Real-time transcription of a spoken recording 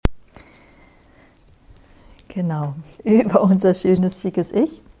Genau, über unser schönes, schickes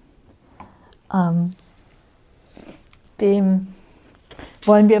Ich. Dem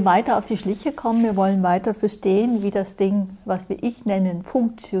wollen wir weiter auf die Schliche kommen, wir wollen weiter verstehen, wie das Ding, was wir Ich nennen,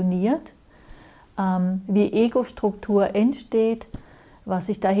 funktioniert, wie Ego-Struktur entsteht, was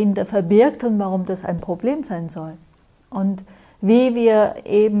sich dahinter verbirgt und warum das ein Problem sein soll. Und wie wir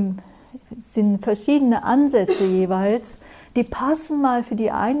eben, es sind verschiedene Ansätze jeweils, die passen mal für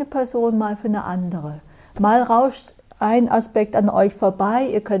die eine Person, mal für eine andere. Mal rauscht ein Aspekt an euch vorbei,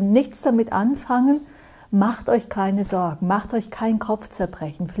 ihr könnt nichts damit anfangen, macht euch keine Sorgen, macht euch keinen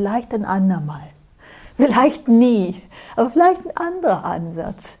Kopfzerbrechen, vielleicht ein andermal, vielleicht nie, aber vielleicht ein anderer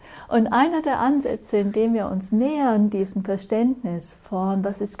Ansatz. Und einer der Ansätze, in dem wir uns nähern, diesem Verständnis von,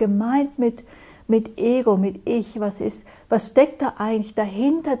 was ist gemeint mit Ego, mit Ich, was steckt da eigentlich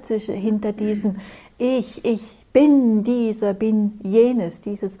dahinter, hinter diesem Ich bin dieser, bin jenes,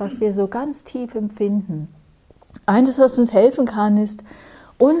 dieses, was wir so ganz tief empfinden. Eines, was uns helfen kann, ist,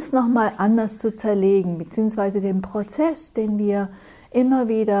 uns nochmal anders zu zerlegen, beziehungsweise den Prozess, den wir immer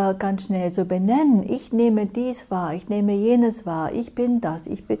wieder ganz schnell so benennen. Ich nehme dies wahr, ich nehme jenes wahr, ich bin das,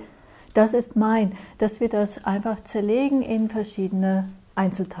 das ist mein, dass wir das einfach zerlegen in verschiedene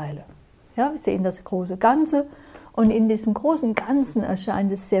Einzelteile. Ja, wir sehen das große Ganze und in diesem großen Ganzen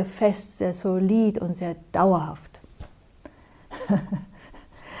erscheint es sehr fest, sehr solid und sehr dauerhaft.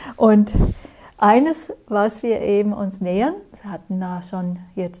 Und eines, was wir eben uns nähern, wir hatten da schon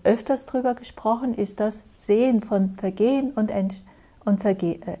jetzt öfters drüber gesprochen, ist das Sehen von Vergehen und Entstehen und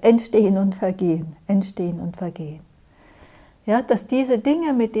Vergehen, Entstehen und Vergehen. Ja, dass diese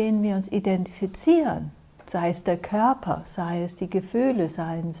Dinge, mit denen wir uns identifizieren, sei es der Körper, sei es die Gefühle,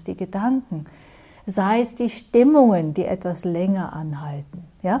 sei es die Gedanken, sei es die Stimmungen, die etwas länger anhalten,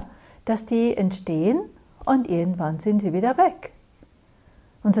 ja, dass die entstehen und irgendwann sind sie wieder weg.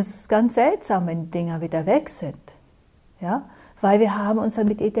 Und das ist ganz seltsam, wenn die Dinger wieder weg sind, ja, weil wir haben uns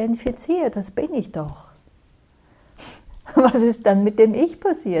damit identifiziert, das bin ich doch. Was ist dann mit dem Ich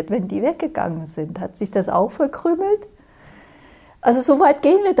passiert, wenn die weggegangen sind? Hat sich das auch verkrümelt? Also so weit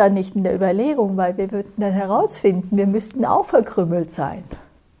gehen wir dann nicht in der Überlegung, weil wir würden dann herausfinden, wir müssten auch verkrümmelt sein.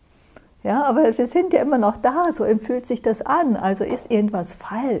 Ja, aber wir sind ja immer noch da, so fühlt sich das an. Also ist irgendwas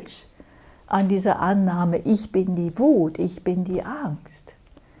falsch an dieser Annahme, ich bin die Wut, ich bin die Angst.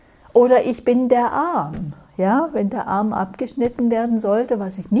 Oder ich bin der Arm. Ja, wenn der Arm abgeschnitten werden sollte,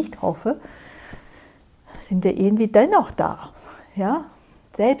 was ich nicht hoffe, sind wir irgendwie dennoch da. Ja,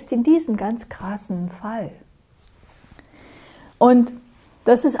 selbst in diesem ganz krassen Fall. Und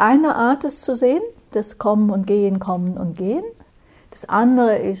das ist eine Art, das zu sehen, das Kommen und Gehen, Kommen und Gehen. Das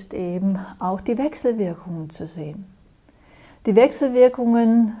andere ist eben auch die Wechselwirkungen zu sehen. Die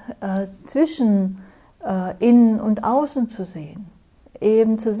Wechselwirkungen zwischen innen und außen zu sehen.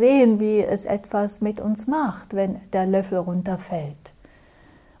 Eben zu sehen, wie es etwas mit uns macht, wenn der Löffel runterfällt.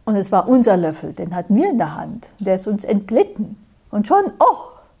 Und es war unser Löffel, den hatten wir in der Hand, der ist uns entglitten. Und schon,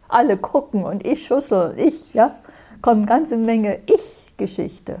 alle gucken und ich schussel, ja. Kommt eine ganze Menge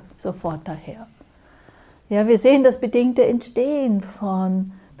Ich-Geschichte sofort daher. Ja, wir sehen das bedingte Entstehen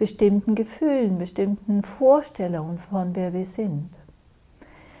von bestimmten Gefühlen, bestimmten Vorstellungen von wer wir sind.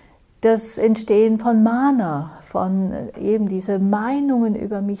 Das Entstehen von Mana, von eben diese Meinungen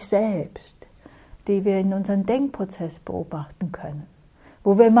über mich selbst, die wir in unserem Denkprozess beobachten können.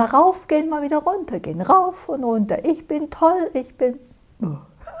 Wo wir mal raufgehen, mal wieder runtergehen, rauf und runter. Ich bin toll, ich bin...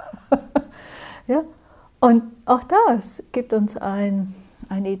 ja? Und auch das gibt uns eine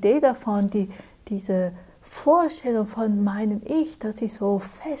Idee davon, diese Vorstellung von meinem Ich, das sich so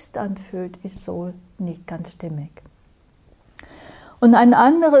fest anfühlt, ist so nicht ganz stimmig. Und ein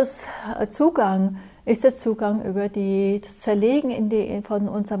anderes Zugang ist der Zugang über das Zerlegen von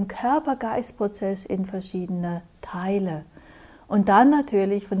unserem Körper-Geist-Prozess in verschiedene Teile. Und dann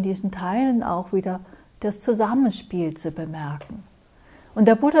natürlich von diesen Teilen auch wieder das Zusammenspiel zu bemerken. Und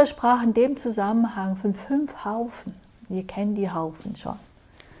der Buddha sprach in dem Zusammenhang von 5 Haufen. Ihr kennt die Haufen schon.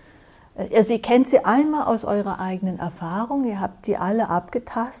 Also ihr kennt sie einmal aus eurer eigenen Erfahrung, ihr habt die alle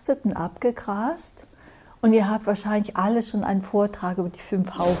abgetastet und abgegrast und ihr habt wahrscheinlich alle schon einen Vortrag über die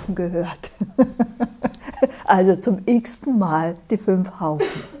 5 Haufen gehört. Also zum x-ten Mal die 5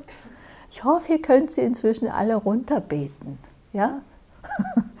 Haufen. Ich hoffe, ihr könnt sie inzwischen alle runterbeten. Ja?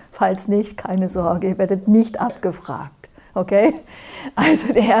 Falls nicht, keine Sorge, ihr werdet nicht abgefragt. Okay?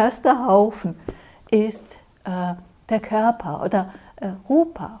 Also der erste Haufen ist der Körper oder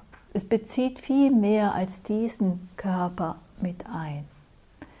Rupa. Es bezieht viel mehr als diesen Körper mit ein.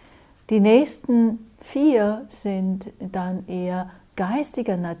 Die nächsten 4 sind dann eher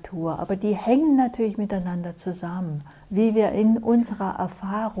geistiger Natur, aber die hängen natürlich miteinander zusammen, wie wir in unserer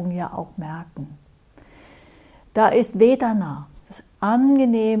Erfahrung ja auch merken. Da ist Vedana, das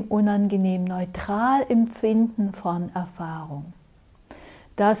angenehm, unangenehm, neutral Empfinden von Erfahrung.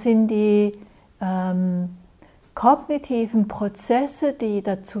 Das sind die kognitiven Prozesse, die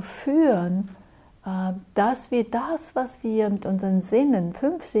dazu führen, dass wir das, was wir mit unseren Sinnen,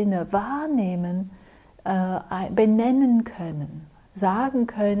 5 Sinne, wahrnehmen, benennen können, sagen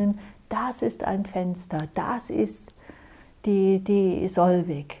können, das ist ein Fenster, das ist die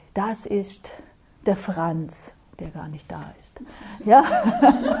Solvik, das ist der Franz, der gar nicht da ist. Ja?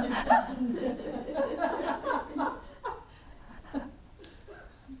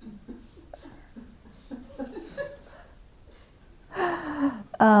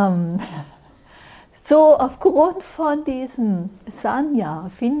 So, aufgrund von diesem Sanya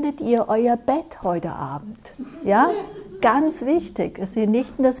findet ihr euer Bett heute Abend. Ja? Ganz wichtig, dass ihr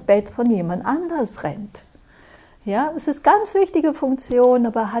nicht in das Bett von jemand anders rennt. Ja? Es ist eine ganz wichtige Funktion,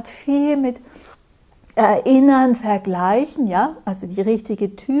 aber hat viel mit Erinnern, Vergleichen, ja? Also die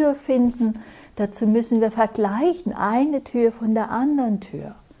richtige Tür finden. Dazu müssen wir vergleichen, eine Tür von der anderen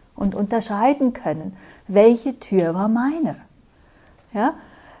Tür und unterscheiden können, welche Tür war meine. Ja?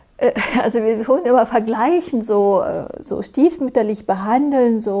 Also wir tun immer vergleichen, so stiefmütterlich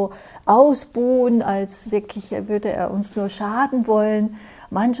behandeln, so ausbuhen, als wirklich würde er uns nur schaden wollen.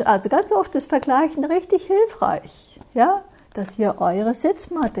 Also ganz oft ist Vergleichen richtig hilfreich, ja? Dass ihr eure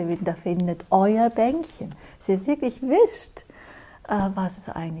Sitzmatte wiederfindet, euer Bänkchen, dass ihr wirklich wisst, was ist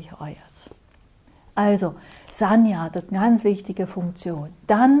eigentlich euers. Also Sanya, das ist eine ganz wichtige Funktion.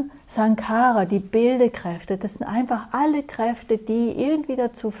 Dann Sankhara, die Bildekräfte, das sind einfach alle Kräfte, die irgendwie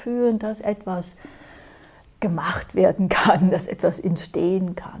dazu führen, dass etwas gemacht werden kann, dass etwas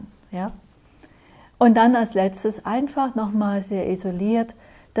entstehen kann. Ja? Und dann als letztes einfach nochmal sehr isoliert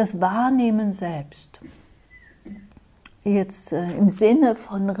das Wahrnehmen selbst. Jetzt im Sinne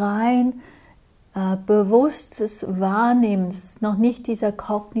von rein bewusstes Wahrnehmen, das ist noch nicht dieser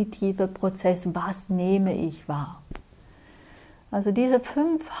kognitive Prozess, was nehme ich wahr. Also diese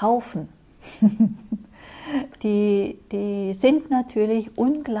 5 Haufen, die sind natürlich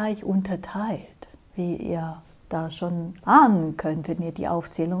ungleich unterteilt, wie ihr da schon ahnen könnt, wenn ihr die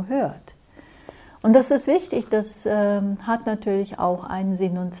Aufzählung hört. Und das ist wichtig, das hat natürlich auch einen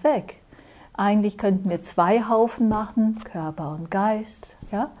Sinn und Zweck. Eigentlich könnten wir 2 Haufen machen, Körper und Geist,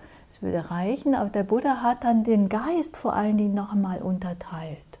 ja. Das würde reichen, aber der Buddha hat dann den Geist vor allen Dingen noch einmal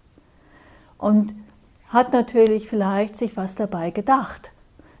unterteilt und hat natürlich vielleicht sich was dabei gedacht.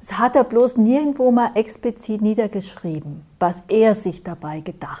 Das hat er bloß nirgendwo mal explizit niedergeschrieben, was er sich dabei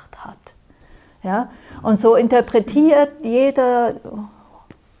gedacht hat. Ja? Und so interpretiert jeder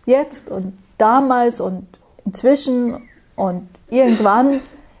jetzt und damals und inzwischen und irgendwann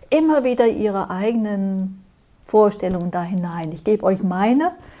immer wieder ihre eigenen Vorstellungen da hinein. Ich gebe euch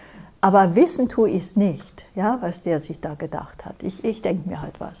meine, aber wissen tue ich es nicht, ja, was der sich da gedacht hat. Ich denke mir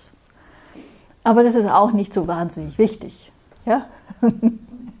halt was. Aber das ist auch nicht so wahnsinnig wichtig. Ja?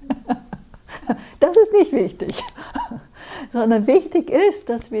 Das ist nicht wichtig. Sondern wichtig ist,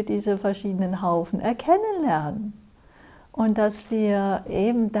 dass wir diese verschiedenen Haufen erkennen lernen. Und dass wir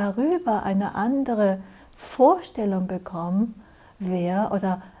eben darüber eine andere Vorstellung bekommen, wer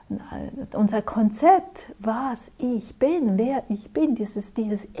oder unser Konzept, was ich bin, wer ich bin, dieses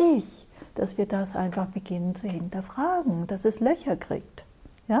Ich, dass wir das einfach beginnen zu hinterfragen, dass es Löcher kriegt.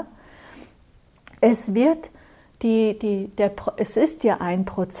 Ja? Es wird es ist ja ein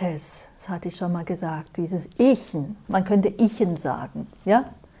Prozess, das hatte ich schon mal gesagt, dieses Ichen, man könnte Ichen sagen, ja?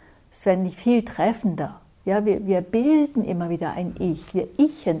 Das wäre nicht viel treffender. Ja? Wir bilden immer wieder ein Ich, wir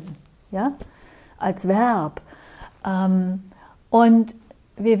Ichen, ja? Als Verb. Und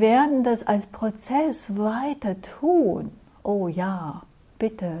wir werden das als Prozess weiter tun. Oh ja,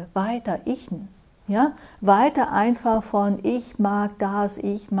 bitte, weiter ichen. Ja? Weiter einfach von ich mag das,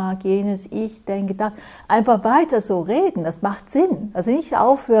 ich mag jenes, ich denke das. Einfach weiter so reden, das macht Sinn. Also nicht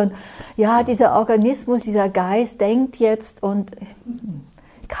aufhören, ja, dieser Organismus, dieser Geist denkt jetzt und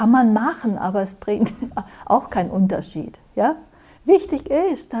kann man machen, aber es bringt auch keinen Unterschied. Ja? Wichtig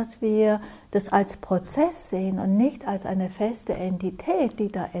ist, dass wir das als Prozess sehen und nicht als eine feste Entität,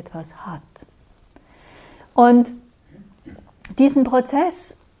 die da etwas hat. Und diesen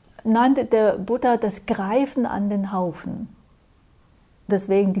Prozess nannte der Buddha das Greifen an den Haufen.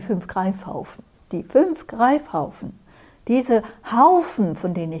 Deswegen die 5 Greifhaufen. Die 5 Greifhaufen, diese Haufen,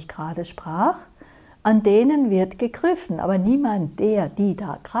 von denen ich gerade sprach, an denen wird gegriffen, aber niemand, die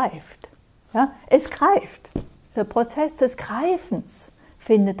da greift. Ja? Es greift. Der Prozess des Greifens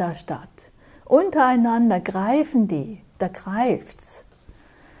findet da statt. Untereinander greifen die, da greift's.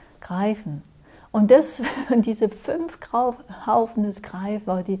 Greifen. Und diese 5 Haufen des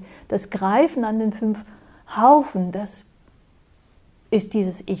Greifen, das Greifen an den 5 Haufen, das ist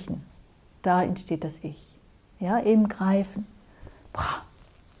dieses Ich-en. Da entsteht das Ich. Ja, im Greifen.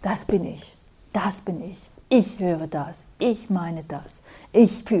 Das bin ich. Das bin ich. Ich höre das. Ich meine das.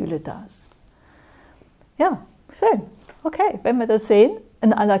 Ich fühle das. Ja, schön. Okay, wenn wir das sehen,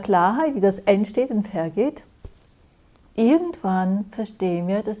 in aller Klarheit, wie das entsteht und vergeht, irgendwann verstehen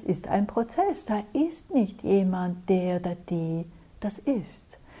wir, das ist ein Prozess. Da ist nicht jemand, der oder die das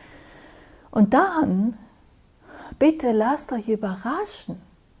ist. Und dann, bitte lasst euch überraschen,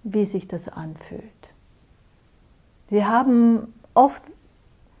 wie sich das anfühlt. Wir haben oft,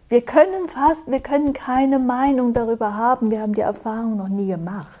 wir können keine Meinung darüber haben, wir haben die Erfahrung noch nie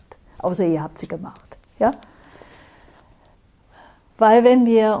gemacht, außer ihr habt sie gemacht. Ja? Weil wenn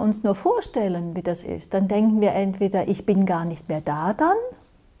wir uns nur vorstellen, wie das ist, dann denken wir entweder, ich bin gar nicht mehr da dann,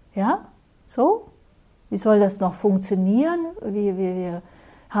 ja, so, wie soll das noch funktionieren? Wir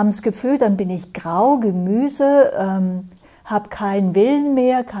haben das Gefühl, dann bin ich grau, Gemüse, habe keinen Willen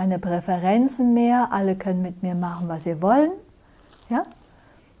mehr, keine Präferenzen mehr, alle können mit mir machen, was sie wollen, ja,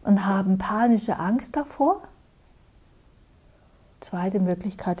 und haben panische Angst davor. Zweite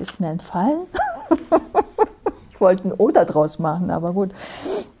Möglichkeit ist mir entfallen. Ich wollte ein Oder draus machen, aber gut.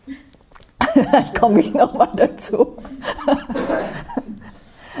 Vielleicht komme ich nochmal dazu.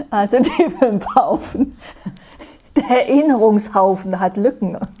 Also die 5 Haufen. Der Erinnerungshaufen hat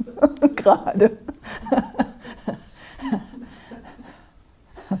Lücken gerade.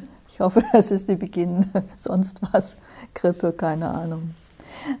 Ich hoffe, das ist die Beginn. Sonst was. Grippe, keine Ahnung.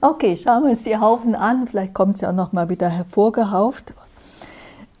 Okay, schauen wir uns die Haufen an. Vielleicht kommt es ja auch nochmal wieder hervorgehauft.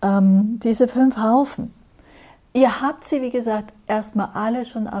 Diese 5 Haufen. Ihr habt sie, wie gesagt, erstmal alle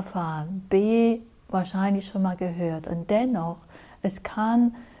schon erfahren, wahrscheinlich schon mal gehört. Und dennoch, es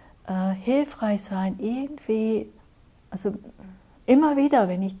kann hilfreich sein, irgendwie, also immer wieder,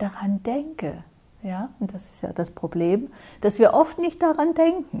 wenn ich daran denke, ja, und das ist ja das Problem, dass wir oft nicht daran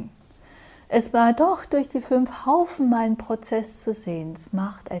denken. Es war doch durch die 5 Haufen mein Prozess zu sehen, es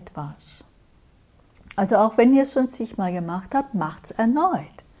macht etwas. Also auch wenn ihr es schon zigmal gemacht habt, macht es erneut.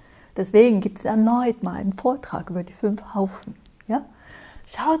 Deswegen gibt es erneut mal einen Vortrag über die 5 Haufen. Ja?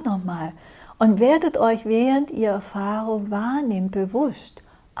 Schaut nochmal und werdet euch, während ihr Erfahrung wahrnehmt, bewusst,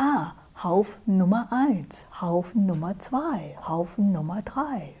 Haufen Nummer 1, Haufen Nummer 2, Haufen Nummer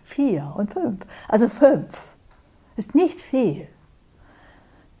 3, 4 und 5. Also 5 ist nicht viel.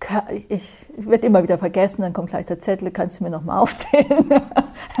 Es wird immer wieder vergessen, dann kommt gleich der Zettel, kannst du mir nochmal aufzählen.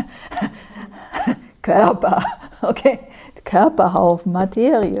 Körper, okay. Körperhaufen,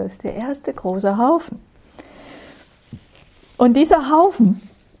 Materie ist der erste große Haufen. Und dieser Haufen,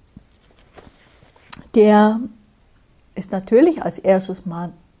 der ist natürlich als erstes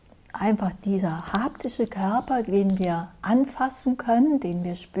mal einfach dieser haptische Körper, den wir anfassen können, den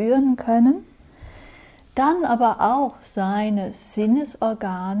wir spüren können. Dann aber auch seine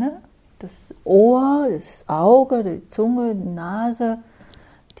Sinnesorgane, das Ohr, das Auge, die Zunge, die Nase,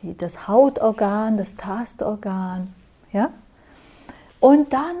 das Hautorgan, das Tastorgan. Ja?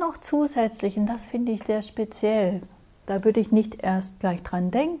 Und dann noch zusätzlich, und das finde ich sehr speziell, da würde ich nicht erst gleich dran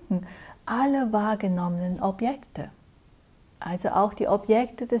denken, alle wahrgenommenen Objekte. Also auch die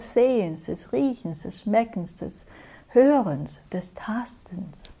Objekte des Sehens, des Riechens, des Schmeckens, des Hörens, des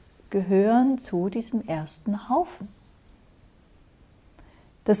Tastens gehören zu diesem ersten Haufen.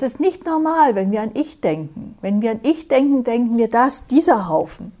 Das ist nicht normal, wenn wir an Ich denken. Wenn wir an Ich denken, denken wir, dieser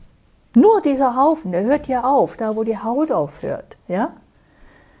Haufen. Nur dieser Haufen, der hört hier auf, da wo die Haut aufhört. Ja?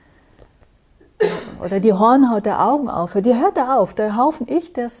 Oder die Hornhaut der Augen aufhört, die hört da auf. Der Haufen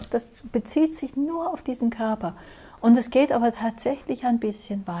Ich, das bezieht sich nur auf diesen Körper. Und es geht aber tatsächlich ein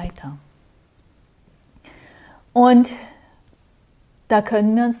bisschen weiter. Und da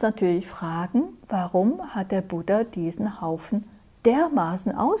können wir uns natürlich fragen, warum hat der Buddha diesen Haufen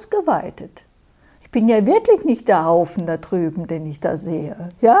dermaßen ausgeweitet? Ich bin ja wirklich nicht der Haufen da drüben, den ich da sehe.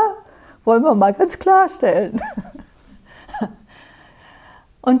 Ja? Wollen wir mal ganz klarstellen.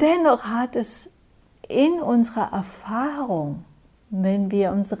 Und dennoch hat es in unserer Erfahrung, wenn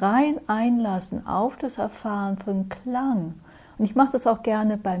wir uns rein einlassen auf das Erfahren von Klang, und ich mache das auch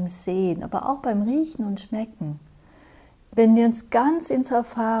gerne beim Sehen, aber auch beim Riechen und Schmecken, wenn wir uns ganz ins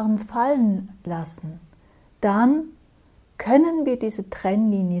Erfahren fallen lassen, dann können wir diese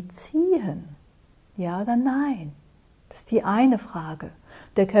Trennlinie ziehen. Ja oder nein? Das ist die eine Frage.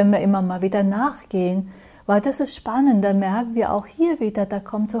 Da können wir immer mal wieder nachgehen, weil das ist spannend, da merken wir auch hier wieder, da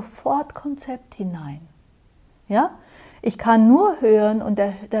kommt sofort Konzept hinein. Ja? Ich kann nur hören und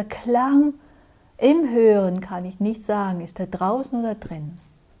der Klang im Hören kann ich nicht sagen, ist der draußen oder drin.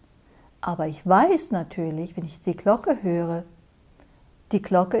 Aber ich weiß natürlich, wenn ich die Glocke höre, die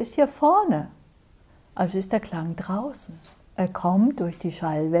Glocke ist hier vorne. Also ist der Klang draußen. Er kommt durch die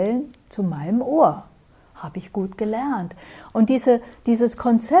Schallwellen zu meinem Ohr. Habe ich gut gelernt. Und dieses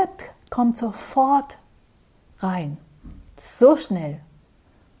Konzept kommt sofort rein. So schnell,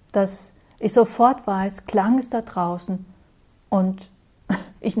 dass ich sofort weiß, Klang ist da draußen und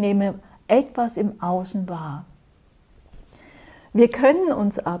ich nehme etwas im Außen wahr. Wir können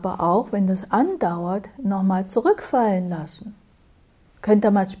uns aber auch, wenn das andauert, nochmal zurückfallen lassen. Könnt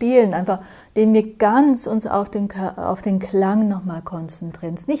ihr mal spielen, einfach, indem wir ganz uns auf den Klang nochmal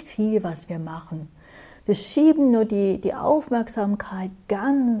konzentrieren. Es ist nicht viel, was wir machen. Wir schieben nur die Aufmerksamkeit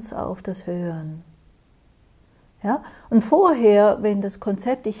ganz auf das Hören. Ja? Und vorher, wenn das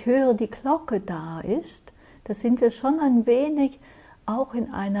Konzept Ich höre die Glocke da ist, da sind wir schon ein wenig auch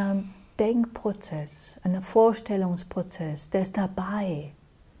in einem Denkprozess, einem Vorstellungsprozess, der ist dabei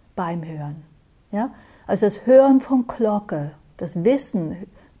beim Hören. Ja? Also das Hören von Glocke, das Wissen,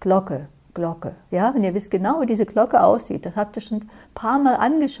 Glocke. Ja? Und ihr wisst genau, wie diese Glocke aussieht. Das habt ihr schon ein paar Mal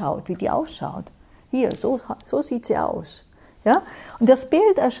angeschaut, wie die ausschaut. Hier, so sieht sie aus. Ja? Und das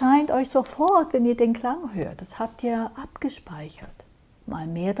Bild erscheint euch sofort, wenn ihr den Klang hört. Das habt ihr abgespeichert, mal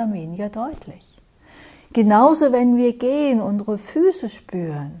mehr oder weniger deutlich. Genauso, wenn wir gehen, unsere Füße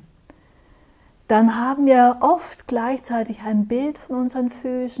spüren, dann haben wir oft gleichzeitig ein Bild von unseren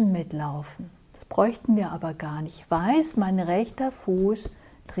Füßen mitlaufen. Das bräuchten wir aber gar nicht. Ich weiß, mein rechter Fuß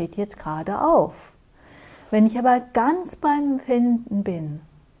dreht jetzt gerade auf. Wenn ich aber ganz beim Empfinden bin,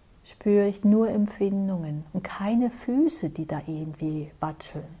 spüre ich nur Empfindungen und keine Füße, die da irgendwie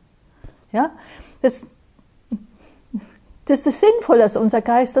watscheln. Ja? Das ist sinnvoll, dass unser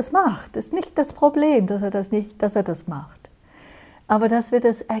Geist das macht. Das ist nicht das Problem, dass er das macht. Aber dass wir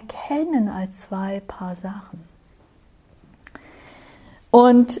das erkennen als zwei Paar Sachen.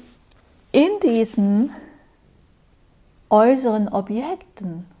 Und in diesen äußeren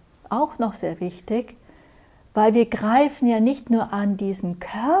Objekten, auch noch sehr wichtig, weil wir greifen ja nicht nur an diesem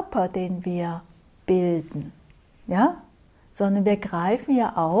Körper, den wir bilden, ja? Sondern wir greifen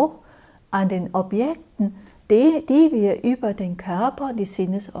ja auch an den Objekten, die wir über den Körper, die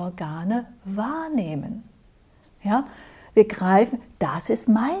Sinnesorgane wahrnehmen. Ja? Wir greifen, das ist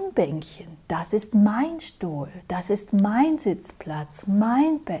mein Bänkchen, das ist mein Stuhl, das ist mein Sitzplatz,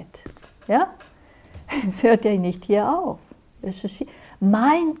 mein Bett. Ja? Es hört ja nicht hier auf. Es ist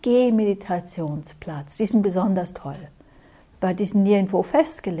mein Gehmeditationsplatz, die sind besonders toll, weil die sind nirgendwo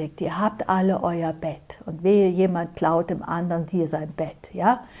festgelegt. Ihr habt alle euer Bett und wehe, jemand klaut dem anderen hier sein Bett.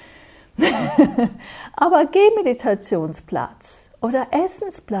 Ja? Aber Gehmeditationsplatz oder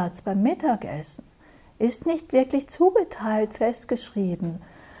Essensplatz beim Mittagessen ist nicht wirklich zugeteilt, festgeschrieben.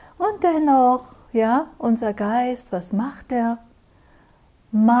 Und dennoch, ja, unser Geist, was macht er?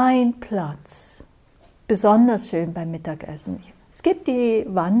 Mein Platz. Besonders schön beim Mittagessen. Es gibt die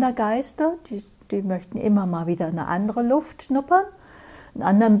Wandergeister, die möchten immer mal wieder eine andere Luft schnuppern, einen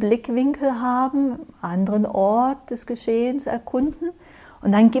anderen Blickwinkel haben, einen anderen Ort des Geschehens erkunden.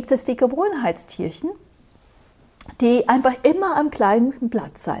 Und dann gibt es die Gewohnheitstierchen, die einfach immer am gleichen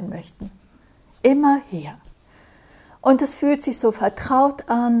Platz sein möchten. Immer hier. Und es fühlt sich so vertraut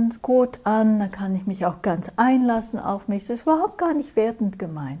an, gut an, da kann ich mich auch ganz einlassen auf mich. Es ist überhaupt gar nicht wertend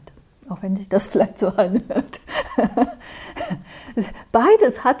gemeint, auch wenn sich das vielleicht so anhört.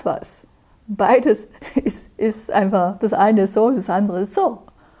 Beides hat was. Beides ist einfach, das eine ist so, das andere ist so.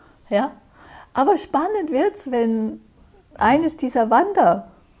 Ja? Aber spannend wird es, wenn eines dieser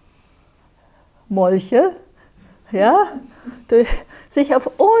Wandermolche, ja, sich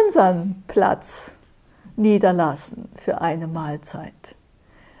auf unseren Platz niederlassen für eine Mahlzeit.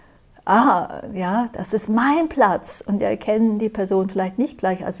 Ah, ja, das ist mein Platz. Und wir erkennen die Person vielleicht nicht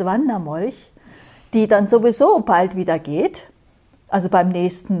gleich als Wandermolch, die dann sowieso bald wieder geht, also beim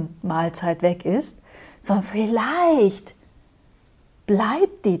nächsten Mahlzeit weg ist, sondern vielleicht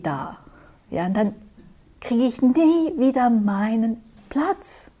bleibt die da. Ja, und dann kriege ich nie wieder meinen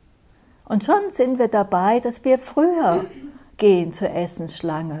Platz. Und schon sind wir dabei, dass wir früher gehen zur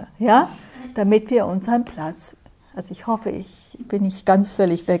Essensschlange, ja, damit wir unseren Platz, also ich hoffe, ich bin nicht ganz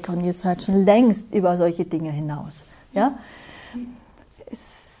völlig weg und ihr seid schon längst über solche Dinge hinaus. Ja?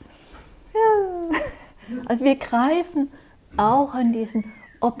 Also wir greifen auch an diesen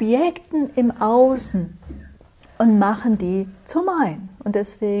Objekten im Außen und machen die zu mein. Und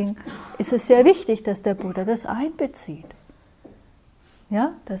deswegen ist es sehr wichtig, dass der Buddha das einbezieht.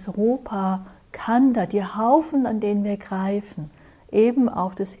 Ja, das Rupa, Khandha, die Haufen, an denen wir greifen, eben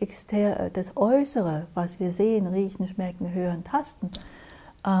auch das Äußere, was wir sehen, riechen, schmecken, hören, tasten,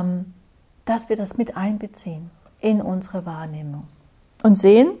 dass wir das mit einbeziehen in unsere Wahrnehmung und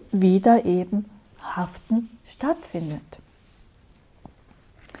sehen, wie da eben Haften stattfindet.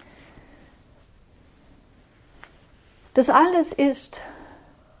 Das alles ist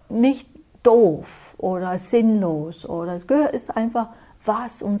nicht doof oder sinnlos, oder es ist einfach,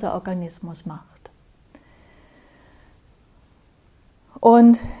 was unser Organismus macht.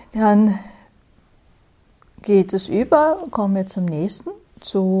 Und dann geht es über, kommen wir zum nächsten,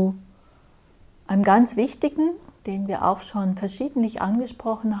 zu einem ganz wichtigen, den wir auch schon verschiedentlich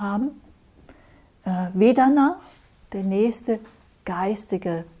angesprochen haben, Vedana, der nächste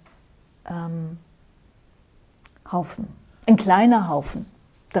geistige Haufen, ein kleiner Haufen,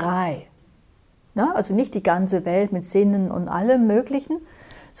 3. Ja, also nicht die ganze Welt mit Sinnen und allem Möglichen,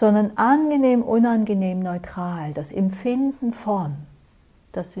 sondern angenehm, unangenehm, neutral, das Empfinden von,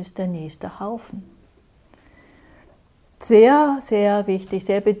 das ist der nächste Haufen. Sehr, sehr wichtig,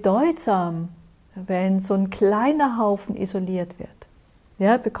 sehr bedeutsam, wenn so ein kleiner Haufen isoliert wird.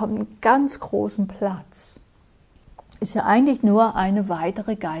 Ja, bekommt einen ganz großen Platz. Ist ja eigentlich nur eine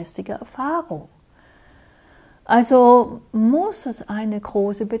weitere geistige Erfahrung. Also muss es eine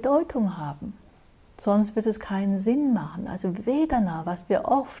große Bedeutung haben, sonst wird es keinen Sinn machen. Also Vedana, was wir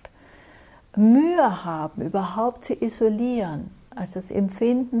oft Mühe haben, überhaupt zu isolieren, also das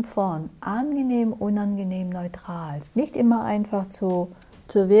Empfinden von angenehm, unangenehm, neutral. Nicht immer einfach zu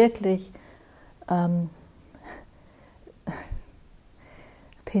wirklich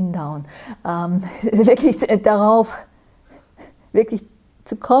Pin down, wirklich darauf wirklich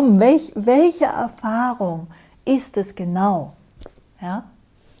zu kommen, welche Erfahrung ist es genau? Ja?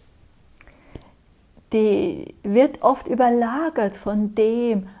 Die wird oft überlagert von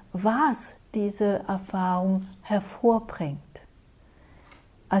dem, was diese Erfahrung hervorbringt.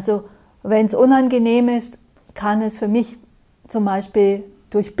 Also wenn es unangenehm ist, kann es für mich zum Beispiel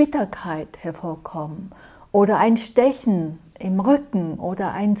durch Bitterkeit hervorkommen oder ein Stechen im Rücken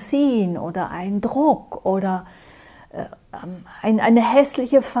oder ein Ziehen oder ein Druck oder eine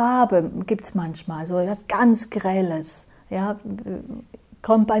hässliche Farbe gibt es manchmal, so etwas ganz Grelles, ja,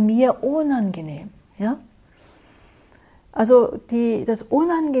 kommt bei mir unangenehm. Ja? Also das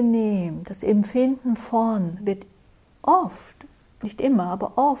Unangenehm, das Empfinden von wird oft, nicht immer,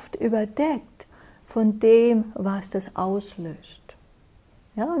 aber oft überdeckt von dem, was das auslöst.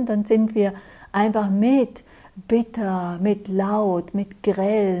 Ja? Und dann sind wir einfach mit bitter, mit laut, mit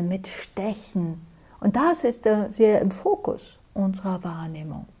grell, mit Stechen. Und das ist sehr im Fokus unserer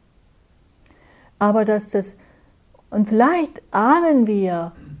Wahrnehmung. Aber und vielleicht ahnen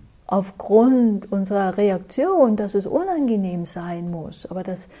wir aufgrund unserer Reaktion, dass es unangenehm sein muss, aber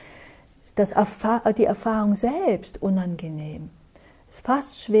die Erfahrung selbst unangenehm ist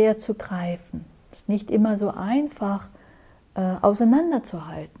fast schwer zu greifen. Ist nicht immer so einfach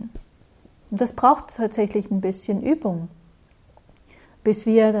auseinanderzuhalten. Und das braucht tatsächlich ein bisschen Übung, bis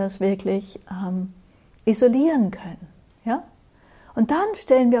wir das wirklich isolieren können. Ja? Und dann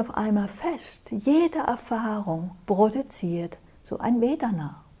stellen wir auf einmal fest, jede Erfahrung produziert so ein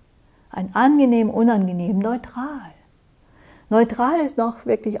Vedana. Ein angenehm, unangenehm, neutral. Neutral ist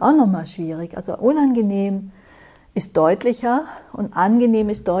wirklich auch nochmal schwierig. Also unangenehm ist deutlicher und angenehm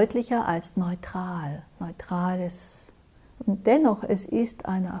ist deutlicher als neutral. Neutral ist, und dennoch, es ist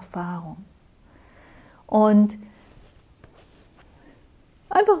eine Erfahrung. Und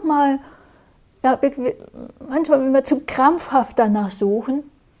einfach mal, ja, manchmal, wenn wir zu krampfhaft danach suchen,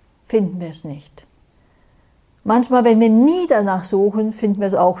 finden wir es nicht. Manchmal, wenn wir nie danach suchen, finden wir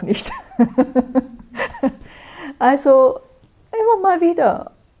es auch nicht. Also immer mal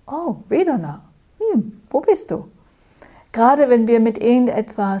wieder, oh, Vedana, wo bist du? Gerade wenn wir mit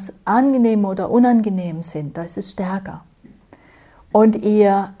irgendetwas angenehm oder unangenehm sind, da ist es stärker. Und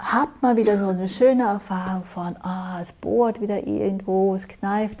ihr habt mal wieder so eine schöne Erfahrung von, es bohrt wieder irgendwo, es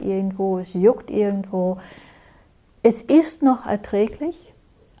kneift irgendwo, es juckt irgendwo. Es ist noch erträglich,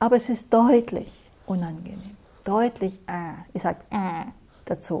 aber es ist deutlich unangenehm. Deutlich, ich sage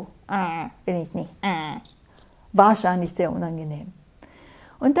dazu, will ich nicht, wahrscheinlich sehr unangenehm.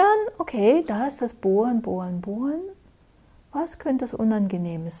 Und dann, okay, da ist das Bohren, Bohren, Bohren. Was könnte das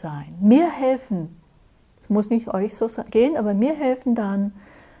Unangenehmes sein? Mir helfen, es muss nicht euch so gehen, aber mir helfen dann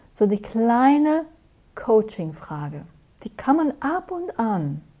so die kleine Coaching-Frage. Die kann man ab und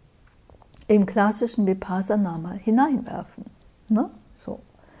an im klassischen Vipassana mal hineinwerfen. Ne? So.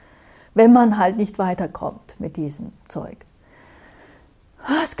 Wenn man halt nicht weiterkommt mit diesem Zeug.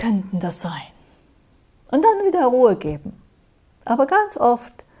 Was könnten das sein? Und dann wieder Ruhe geben. Aber ganz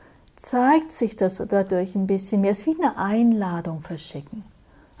oft zeigt sich das dadurch ein bisschen mehr. Es ist wie eine Einladung verschicken.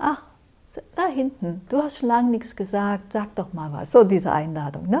 Ach, da hinten, du hast schon lange nichts gesagt, sag doch mal was. So diese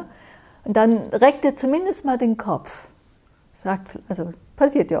Einladung. Ne? Und dann reckt er zumindest mal den Kopf. Sagt, also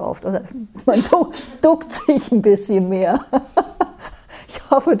passiert ja oft, oder man duckt sich ein bisschen mehr. Ich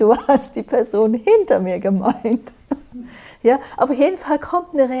hoffe, du hast die Person hinter mir gemeint. Ja, auf jeden Fall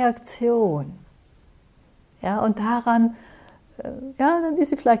kommt eine Reaktion. Ja, und daran, ja, dann ist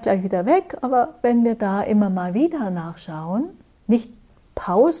sie vielleicht gleich wieder weg, aber wenn wir da immer mal wieder nachschauen, nicht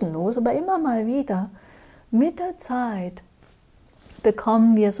pausenlos, aber immer mal wieder, mit der Zeit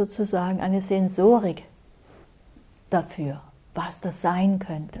bekommen wir sozusagen eine Sensorik dafür, was das sein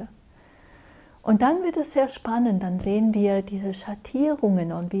könnte. Und dann wird es sehr spannend, dann sehen wir diese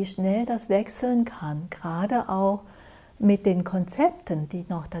Schattierungen und wie schnell das wechseln kann, gerade auch mit den Konzepten, die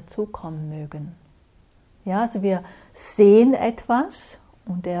noch dazukommen mögen. Ja, also wir sehen etwas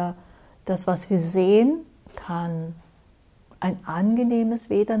und das, was wir sehen, kann ein angenehmes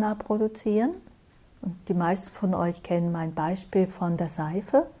Vedana produzieren. Und die meisten von euch kennen mein Beispiel von der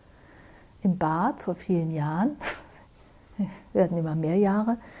Seife im Bad vor vielen Jahren. Werden immer mehr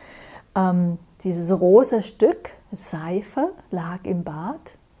Jahre. Dieses rosa Stück Seife lag im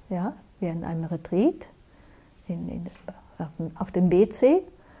Bad, ja, während einem Retreat auf dem WC.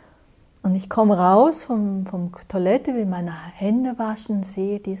 Und ich komme raus vom Toilette, will meine Hände waschen,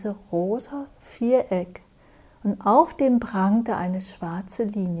 sehe diese rosa Viereck. Und auf dem prangte eine schwarze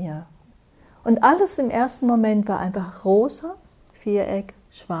Linie. Und alles im ersten Moment war einfach rosa Viereck,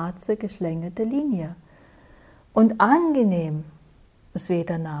 schwarze, geschlängelte Linie. Und angenehm das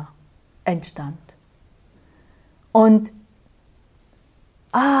Vedana entstand. Und,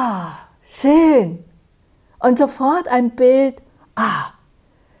 schön. Und sofort ein Bild,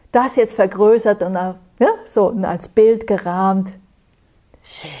 das jetzt vergrößert und so und als Bild gerahmt.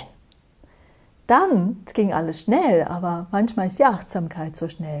 Schön. Dann, es ging alles schnell, aber manchmal ist die Achtsamkeit so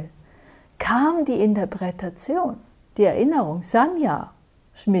schnell, kam die Interpretation, die Erinnerung, Sanya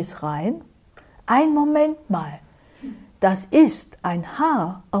schmiss rein, ein Moment mal, das ist ein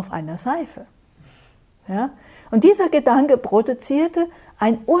Haar auf einer Seife. Ja? Und dieser Gedanke produzierte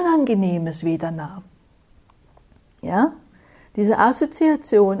ein unangenehmes Vedana. Ja? Diese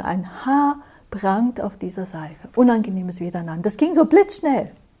Assoziation, ein Haar prangt auf dieser Seife, unangenehmes Vedana. Das ging so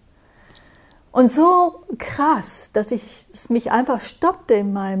blitzschnell. Und so krass, dass es mich einfach stoppte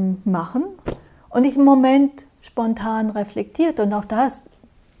in meinem Machen und ich im Moment spontan reflektierte. Und auch das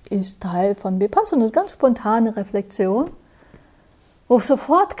ist Teil von Vipassana, eine ganz spontane Reflexion, wo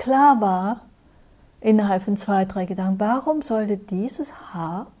sofort klar war, innerhalb von 2, 3 Gedanken, warum sollte dieses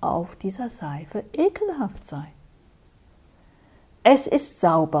Haar auf dieser Seife ekelhaft sein? Es ist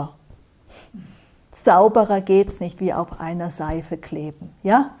sauber. Sauberer geht es nicht, wie auf einer Seife kleben.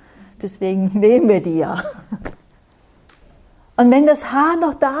 Ja? Deswegen nehmen wir die ja. Und wenn das Haar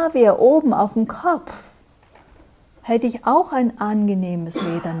noch da wäre, oben auf dem Kopf, hätte ich auch ein angenehmes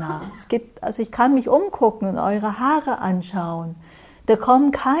Vedana. Also ich kann mich umgucken und eure Haare anschauen. Da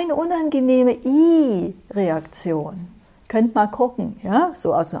kommt keine unangenehme I-Reaktion. Könnt mal gucken, ja,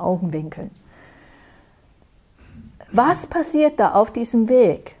 so aus den Augenwinkeln. Was passiert da auf diesem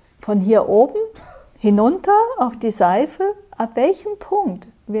Weg? Von hier oben hinunter auf die Seife, ab welchem Punkt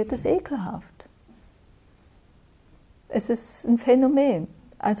wird es ekelhaft? Es ist ein Phänomen.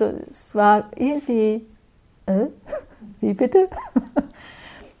 Also es war irgendwie, wie bitte?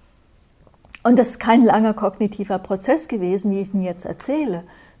 Und das ist kein langer kognitiver Prozess gewesen, wie ich ihn jetzt erzähle,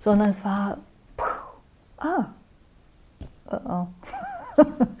 sondern es war,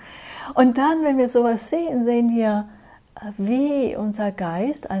 Und dann, wenn wir sowas sehen, sehen wir, wie unser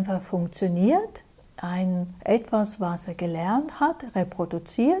Geist einfach funktioniert. Etwas, was er gelernt hat,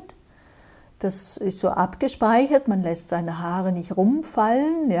 reproduziert. Das ist so abgespeichert, man lässt seine Haare nicht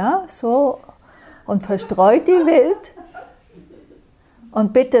rumfallen, ja, so, und verstreut die wild.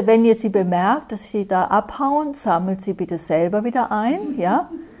 Und bitte, wenn ihr sie bemerkt, dass sie da abhauen, sammelt sie bitte selber wieder ein, ja.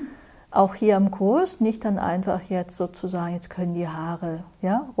 Auch hier am Kurs, nicht dann einfach jetzt sozusagen, jetzt können die Haare,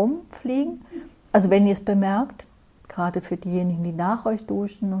 ja, rumfliegen. Also wenn ihr es bemerkt, gerade für diejenigen, die nach euch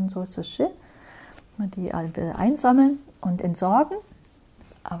duschen und so, ist das schön, die einsammeln und entsorgen,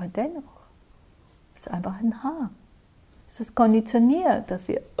 aber dennoch ist es einfach ein Haar. Es ist konditioniert, dass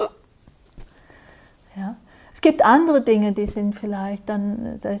wir, ja. Es gibt andere Dinge, die sind vielleicht,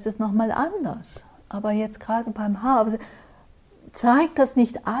 dann da ist es nochmal anders. Aber jetzt gerade beim Haar, zeigt, dass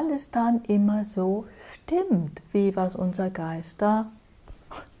nicht alles dann immer so stimmt, wie was unser Geist da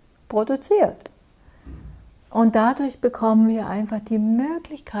produziert. Und dadurch bekommen wir einfach die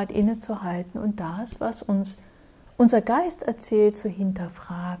Möglichkeit, innezuhalten und das, was uns unser Geist erzählt, zu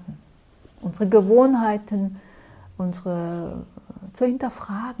hinterfragen. Unsere Gewohnheiten, zu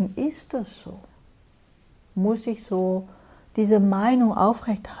hinterfragen, ist das so? Muss ich so diese Meinung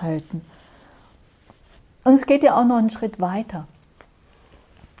aufrechthalten? Und es geht ja auch noch einen Schritt weiter,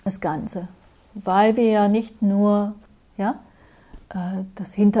 das Ganze. Weil wir ja nicht nur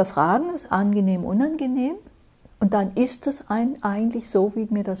das Hinterfragen ist angenehm, unangenehm, und dann ist es eigentlich so, wie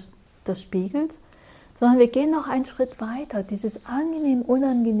mir das spiegelt, sondern wir gehen noch einen Schritt weiter. Dieses angenehm,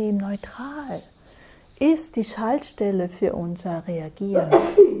 unangenehm, neutral ist die Schaltstelle für unser Reagieren.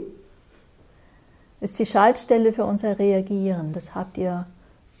 Ist die Schaltstelle für unser Reagieren. Das habt ihr,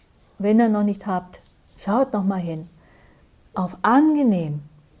 wenn ihr noch nicht habt, schaut noch mal hin. Auf angenehm.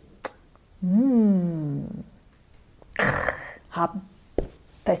 Haben.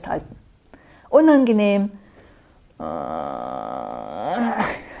 Festhalten. Unangenehm.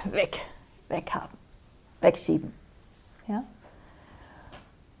 Weghaben. Wegschieben. Ja?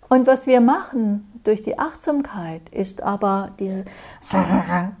 Und was wir machen durch die Achtsamkeit ist aber dieses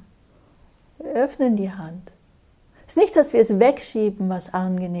wir öffnen die Hand. Es ist nicht, dass wir es wegschieben, was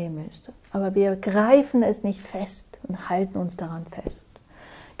angenehm ist, aber wir greifen es nicht fest und halten uns daran fest.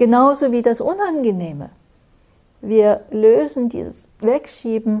 Genauso wie das Unangenehme. Wir lösen dieses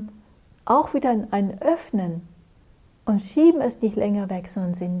Wegschieben auch wieder in ein Öffnen und schieben es nicht länger weg,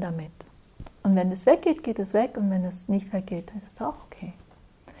 sondern sind damit. Und wenn es weggeht, geht es weg, und wenn es nicht weggeht, dann ist es auch okay.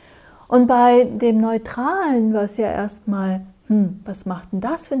 Und bei dem Neutralen, was ja erstmal, was macht denn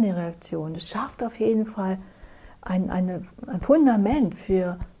das für eine Reaktion? Es schafft auf jeden Fall ein Fundament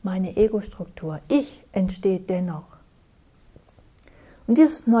für meine Ego-Struktur. Ich entsteht dennoch. Und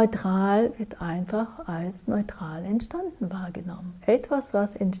dieses Neutral wird einfach als neutral entstanden wahrgenommen. Etwas,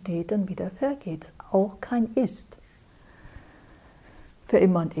 was entsteht und wieder vergeht. Auch kein Ist. Für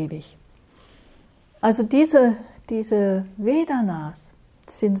immer und ewig. Also diese Vedanas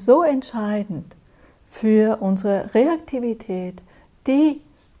sind so entscheidend für unsere Reaktivität, die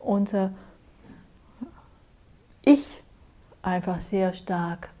unser Ich einfach sehr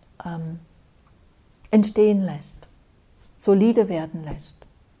stark entstehen lässt, solide werden lässt,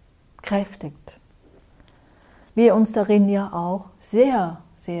 kräftigt. Wir uns darin ja auch sehr,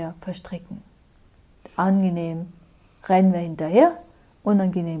 sehr verstricken. Angenehm rennen wir hinterher,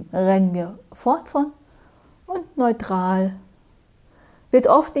 unangenehm rennen wir fort von, und neutral wird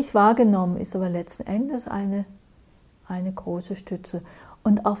oft nicht wahrgenommen, ist aber letzten Endes eine große Stütze.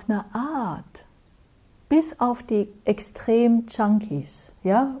 Und auf eine Art, bis auf die Extrem-Junkies,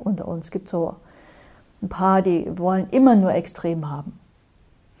 ja, unter uns gibt es so ein paar, die wollen immer nur extrem haben.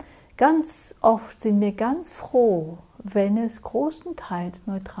 Ganz oft sind wir ganz froh, wenn es großenteils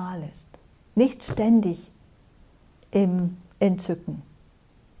neutral ist. Nicht ständig im Entzücken,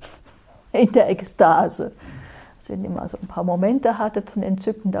 in der Ekstase. Also wenn ihr mal so ein paar Momente hattet von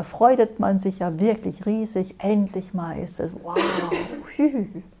Entzücken, da freut man sich ja wirklich riesig. Endlich mal ist es, wow,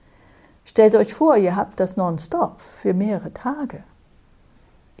 stellt euch vor, ihr habt das nonstop für mehrere Tage.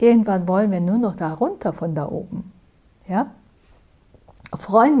 Irgendwann wollen wir nur noch da runter von da oben. Ja?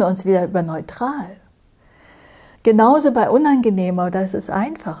 Freuen wir uns wieder über neutral. Genauso bei unangenehmer, das ist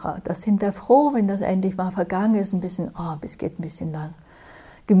einfacher. Das sind wir froh, wenn das endlich mal vergangen ist, es geht ein bisschen lang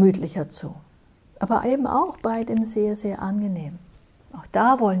gemütlicher zu. Aber eben auch bei dem sehr, sehr angenehm. Auch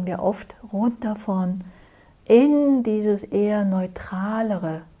da wollen wir oft runter von in dieses eher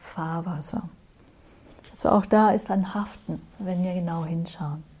neutralere Fahrwasser. Also auch da ist ein Haften, wenn wir genau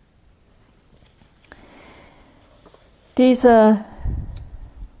hinschauen. Diese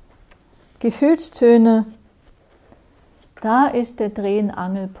Gefühlstöne, da ist der Dreh- und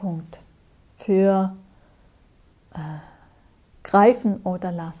Angelpunkt für Greifen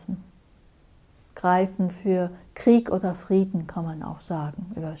oder Lassen. Greifen für Krieg oder Frieden, kann man auch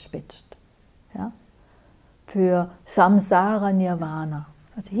sagen, überspitzt. Ja? Für Samsara Nirvana.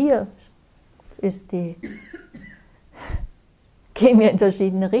 Also hier gehen wir in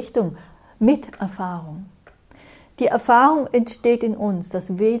verschiedene Richtungen mit Erfahrung. Die Erfahrung entsteht in uns,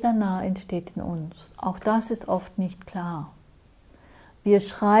 das Vedana entsteht in uns. Auch das ist oft nicht klar. Wir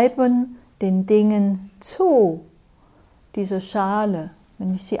schreiben den Dingen zu, diese Schale.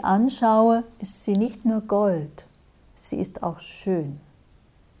 Wenn ich sie anschaue, ist sie nicht nur Gold, sie ist auch schön.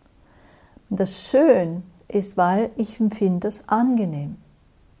 Und das Schön ist, weil ich empfinde es angenehm.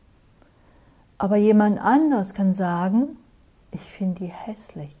 Aber jemand anders kann sagen, ich finde die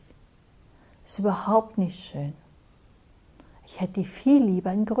hässlich. Ist überhaupt nicht schön. Ich hätte die viel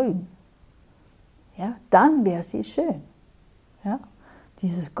lieber in Grün. Ja, dann wäre sie schön. Ja,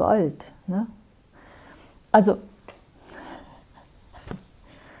 dieses Gold. Ne? Also,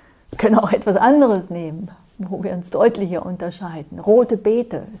 wir können auch etwas anderes nehmen, wo wir uns deutlicher unterscheiden. Rote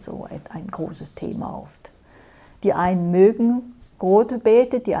Beete ist so ein großes Thema oft. Die einen mögen rote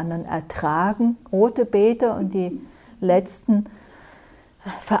Beete, die anderen ertragen rote Beete und die letzten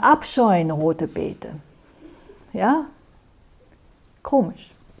verabscheuen rote Beete. Ja?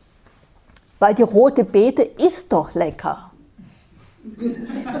 Komisch. Weil die rote Beete ist doch lecker.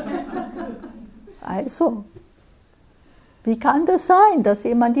 Also, Wie kann das sein, dass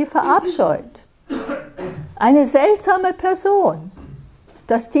jemand die verabscheut? Eine seltsame Person,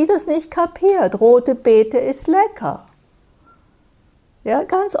 dass die das nicht kapiert. Rote Beete ist lecker. Ja,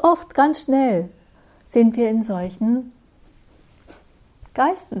 ganz oft, ganz schnell sind wir in solchen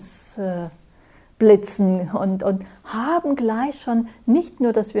Geistesblitzen und haben gleich schon nicht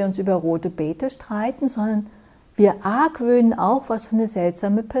nur, dass wir uns über rote Beete streiten, sondern wir argwöhnen auch, was für eine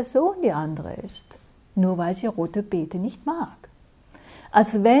seltsame Person die andere ist, nur weil sie rote Beete nicht mag.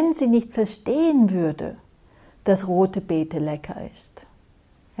 Als wenn sie nicht verstehen würde, dass rote Beete lecker ist.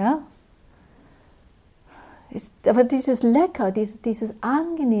 Ja? Aber dieses Lecker, dieses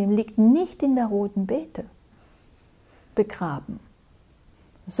Angenehm liegt nicht in der roten Beete begraben,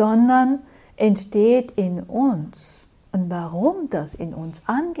 sondern entsteht in uns. Und warum das in uns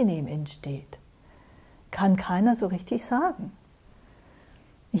angenehm entsteht, kann keiner so richtig sagen.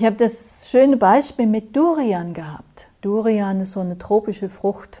 Ich habe das schöne Beispiel mit Durian gehabt. Durian ist so eine tropische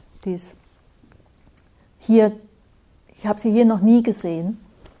Frucht, die ist hier, ich habe sie hier noch nie gesehen.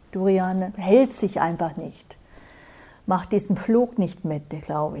 Durian hält sich einfach nicht. Macht diesen Flug nicht mit,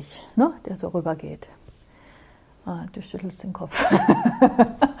 glaube ich, ne, der so rübergeht. Ah, du schüttelst den Kopf.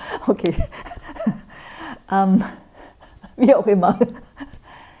 Okay. Wie auch immer.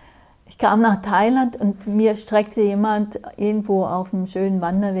 Ich kam nach Thailand und mir streckte jemand irgendwo auf einem schönen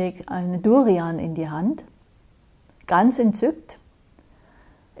Wanderweg eine Durian in die Hand. Ganz entzückt.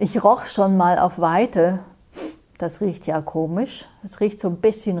 Ich roch schon mal auf Weite, das riecht ja komisch. Es riecht so ein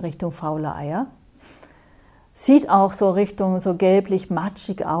bisschen Richtung faule Eier. Sieht auch so Richtung so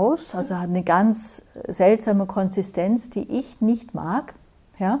gelblich-matschig aus, also hat eine ganz seltsame Konsistenz, die ich nicht mag.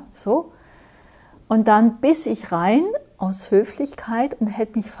 Ja, so. Und dann biss ich rein aus Höflichkeit und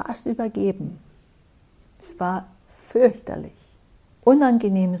hätte mich fast übergeben. Es war fürchterlich.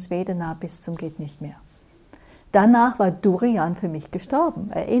 Unangenehmes Vedana bis zum geht nicht mehr. Danach war Durian für mich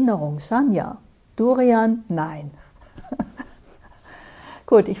gestorben. Erinnerung, Sanya. Durian, nein.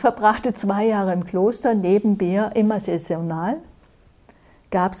 Gut, ich verbrachte 2 Jahre im Kloster, neben mir, immer saisonal,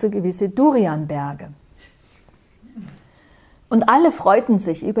 gab es so gewisse Durianberge. Und alle freuten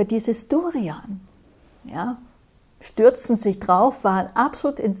sich über dieses Durian. Ja, stürzten sich drauf, waren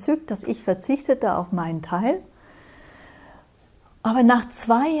absolut entzückt, dass ich verzichtete auf meinen Teil. Aber nach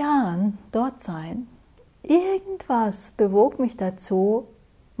 2 Jahren dort sein, irgendwas bewog mich dazu,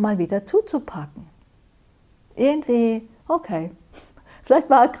 mal wieder zuzupacken. Irgendwie, okay, vielleicht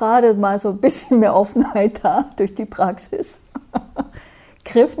war gerade mal so ein bisschen mehr Offenheit da durch die Praxis.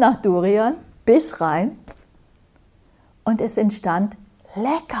 Griff nach Durian, biss rein und es entstand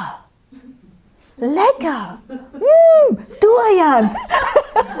lecker. Lecker! Durian!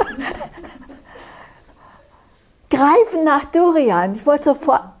 Greifen nach Durian. Ich wollte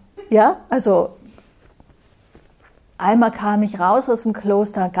sofort, ja, also einmal kam ich raus aus dem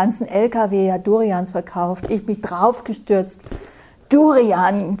Kloster, ganzen LKW hat Durians verkauft, ich mich draufgestürzt,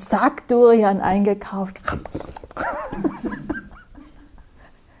 Durian, Sack Durian eingekauft.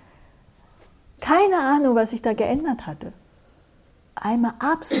 Keine Ahnung, was sich da geändert hatte. Einmal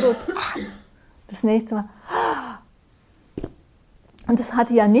absolut, das nächste Mal. Und das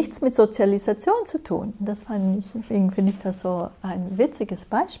hatte ja nichts mit Sozialisation zu tun. Das fand ich, deswegen finde ich das so ein witziges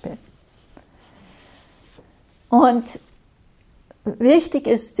Beispiel. Und wichtig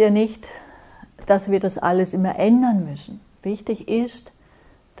ist ja nicht, dass wir das alles immer ändern müssen. Wichtig ist,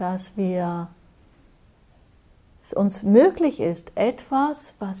 dass es uns möglich ist,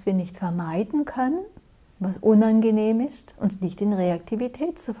 etwas, was wir nicht vermeiden können, was unangenehm ist, uns nicht in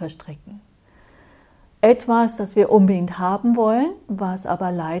Reaktivität zu verstricken. Etwas, das wir unbedingt haben wollen, was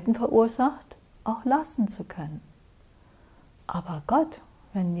aber Leiden verursacht, auch lassen zu können. Aber Gott,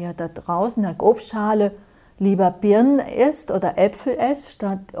 wenn ihr da draußen in der Obstschale lieber Birnen isst oder Äpfel esst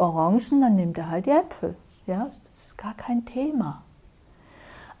statt Orangen, dann nimmt er halt die Äpfel. Ja, das ist gar kein Thema.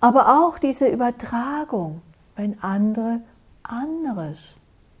 Aber auch diese Übertragung, wenn andere anderes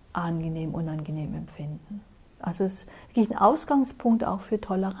angenehm, unangenehm empfinden. Also es ist wirklich ein Ausgangspunkt auch für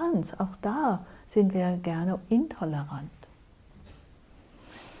Toleranz. Auch da sind wir gerne intolerant.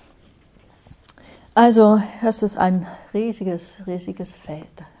 Also das ist ein riesiges, riesiges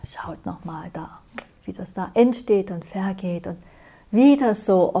Feld. Schaut nochmal da, wie das da entsteht und vergeht und wie das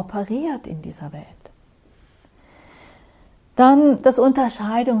so operiert in dieser Welt. Dann das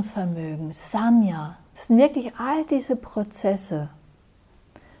Unterscheidungsvermögen, Sanya. Das sind wirklich all diese Prozesse,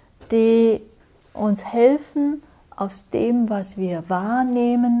 die uns helfen, aus dem, was wir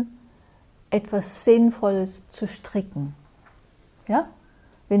wahrnehmen, etwas Sinnvolles zu stricken. Ja?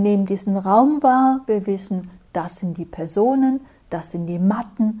 Wir nehmen diesen Raum wahr, wir wissen, das sind die Personen, das sind die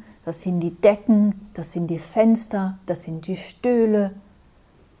Matten, das sind die Decken, das sind die Fenster, das sind die Stühle.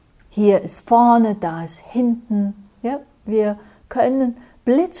 Hier ist vorne, da ist hinten. Ja, wir können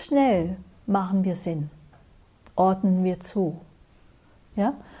blitzschnell machen wir Sinn, ordnen wir zu.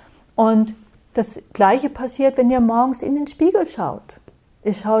 Ja? Und das Gleiche passiert, wenn ihr morgens in den Spiegel schaut.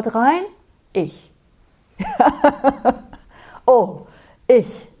 Ihr schaut rein, ich. Oh,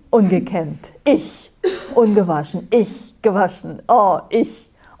 ich, ungekämmt, ich, ungewaschen, ich, gewaschen, oh, ich,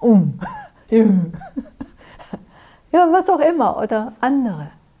 ja, was auch immer, oder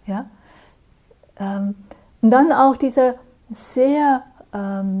andere. Ja? Und dann auch diese sehr,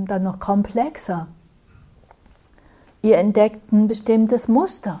 dann noch komplexer, ihr entdeckt ein bestimmtes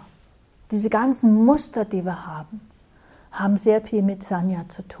Muster. Diese ganzen Muster, die wir haben sehr viel mit Sanya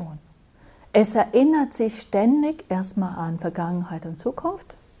zu tun. Es erinnert sich ständig erstmal an Vergangenheit und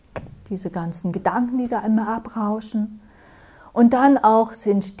Zukunft, diese ganzen Gedanken, die da immer abrauschen. Und dann auch, es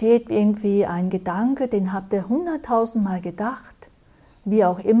entsteht irgendwie ein Gedanke, den habt ihr 100.000 Mal gedacht, wie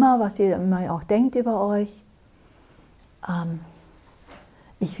auch immer, was ihr immer auch denkt über euch.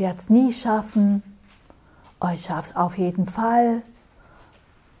 Ich werde es nie schaffen, ich schaffe es auf jeden Fall.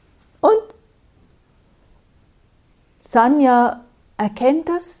 Und Sanya erkennt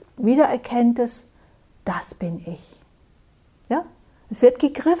es, wiedererkennt es, das bin ich. Ja? Es wird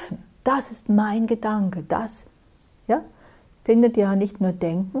gegriffen, das ist mein Gedanke, das ja? Findet ja nicht nur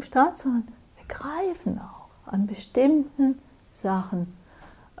Denken statt, sondern wir greifen auch an bestimmten Sachen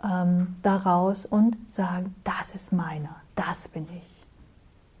daraus und sagen, das ist meiner, das bin ich.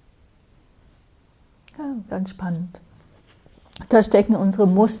 Ja, ganz spannend. Da stecken unsere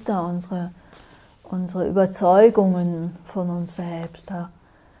Muster, unsere Überzeugungen von uns selbst. Da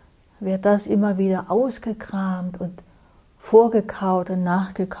wird das immer wieder ausgekramt und vorgekaut und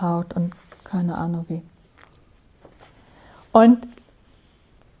nachgekaut und keine Ahnung wie. Und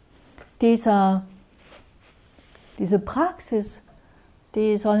diese Praxis,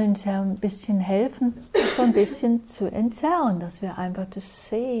 die soll uns ja ein bisschen helfen, das so ein bisschen zu entzerren, dass wir einfach das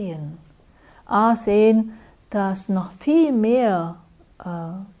sehen. Sehen, dass noch viel mehr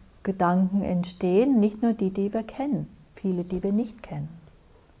Gedanken entstehen, nicht nur die, die wir kennen, viele, die wir nicht kennen.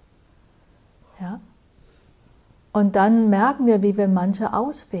 Ja? Und dann merken wir, wie wir manche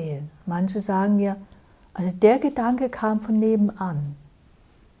auswählen. Manche sagen wir, also der Gedanke kam von nebenan.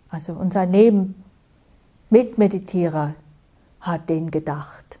 Also unser Mitmeditierer hat den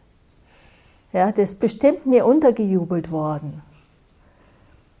gedacht. Ja, das ist bestimmt mir untergejubelt worden.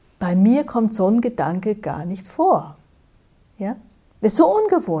 Bei mir kommt so ein Gedanke gar nicht vor. Ja? Das ist so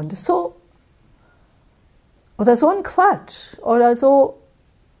ungewohnt, ist so, oder so ein Quatsch, oder so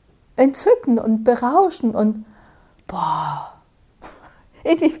entzückend und berauschend und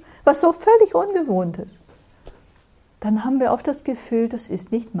irgendwie was so völlig Ungewohntes. Dann haben wir oft das Gefühl, das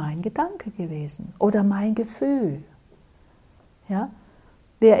ist nicht mein Gedanke gewesen oder mein Gefühl. Ja?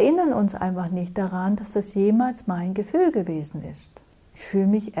 Wir erinnern uns einfach nicht daran, dass das jemals mein Gefühl gewesen ist. Ich fühle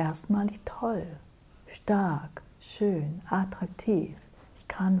mich erstmalig toll, stark, schön, attraktiv. Ich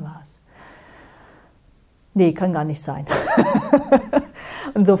kann was. Nee, kann gar nicht sein.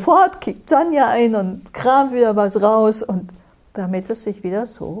 Und sofort kickt Sanya ein und kramt wieder was raus, und damit es sich wieder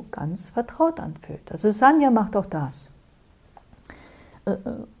so ganz vertraut anfühlt. Also Sanya macht auch das.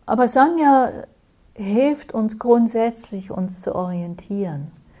 Aber Sanya hilft uns grundsätzlich, uns zu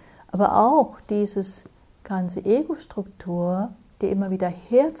orientieren. Aber auch dieses ganze Ego-Struktur, die immer wieder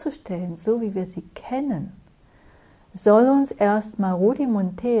herzustellen, so wie wir sie kennen, soll uns erstmal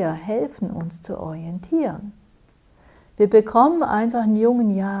rudimentär helfen, uns zu orientieren. Wir bekommen einfach in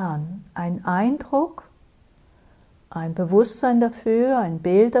jungen Jahren einen Eindruck, ein Bewusstsein dafür, ein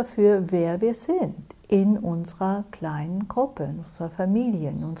Bild dafür, wer wir sind in unserer kleinen Gruppe, in unserer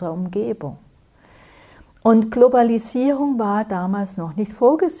Familie, in unserer Umgebung. Und Globalisierung war damals noch nicht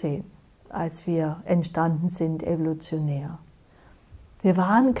vorgesehen, als wir entstanden sind evolutionär. Wir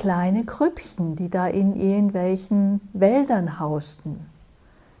waren kleine Grüppchen, die da in irgendwelchen Wäldern hausten.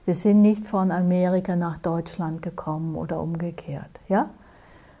 Wir sind nicht von Amerika nach Deutschland gekommen oder umgekehrt. Ja?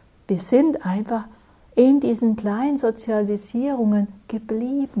 Wir sind einfach in diesen kleinen Sozialisierungen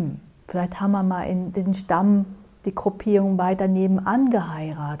geblieben. Vielleicht haben wir mal in den Stamm, die Gruppierung weiter nebenan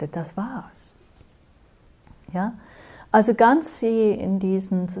geheiratet, das war's. Ja? Also ganz viel in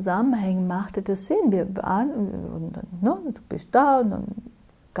diesen Zusammenhängen machte das Sinn. Wir waren, und dann, ne, du bist da, und dann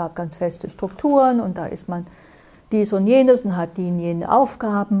gab ganz feste Strukturen, und da ist man dies und jenes und hat die und jene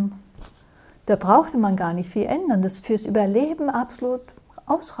Aufgaben. Da brauchte man gar nicht viel ändern. Das ist fürs Überleben absolut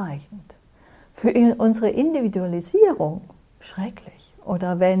ausreichend. Für unsere Individualisierung schrecklich.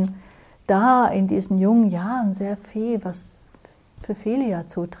 Oder wenn da in diesen jungen Jahren sehr viel, was für viele ja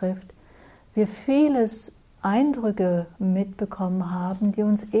zutrifft, wir vieles Eindrücke mitbekommen haben, die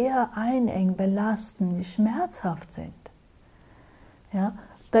uns eher einengen, belasten, die schmerzhaft sind. Ja,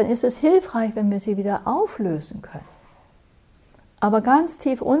 dann ist es hilfreich, wenn wir sie wieder auflösen können. Aber ganz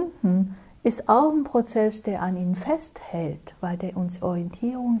tief unten ist auch ein Prozess, der an ihnen festhält, weil der uns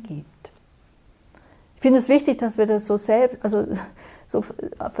Orientierung gibt. Ich finde es wichtig, dass wir das so selbst, also so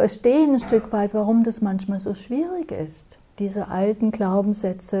verstehen ein Stück weit, warum das manchmal so schwierig ist, diese alten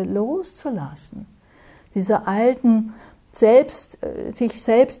Glaubenssätze loszulassen, diese alten, sich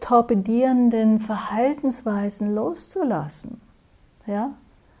selbst torpedierenden Verhaltensweisen loszulassen, ja,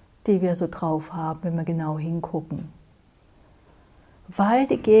 die wir so drauf haben, wenn wir genau hingucken. Weil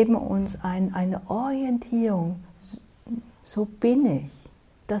die geben uns eine Orientierung, so bin ich,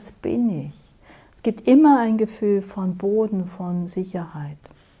 das bin ich. Es gibt immer ein Gefühl von Boden, von Sicherheit.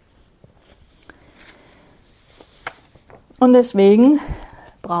 Und deswegen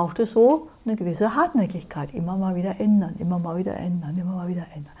braucht es so eine gewisse Hartnäckigkeit. Immer mal wieder ändern, immer mal wieder ändern, immer mal wieder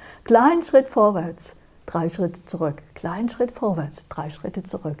ändern. Kleinen Schritt vorwärts, 3 Schritte zurück. Kleinen Schritt vorwärts, 3 Schritte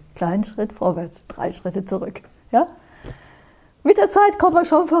zurück. Kleinen Schritt vorwärts, 3 Schritte zurück. Ja? Mit der Zeit kommen wir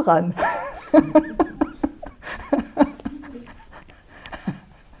schon voran.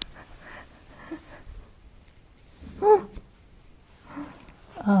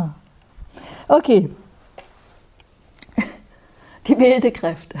 Okay. Die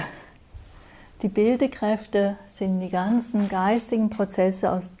Bildekräfte. Die Bildekräfte sind die ganzen geistigen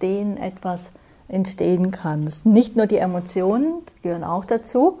Prozesse, aus denen etwas entstehen kann. Das sind nicht nur die Emotionen, die gehören auch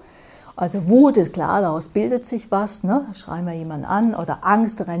dazu. Also Wut ist klar, daraus bildet sich was, ne? Schreien wir jemanden an, oder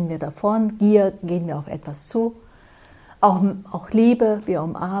Angst, rennen wir davon, Gier, gehen wir auf etwas zu. Auch Liebe, wir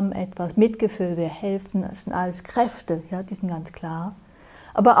umarmen etwas, Mitgefühl, wir helfen, das sind alles Kräfte, ja, die sind ganz klar.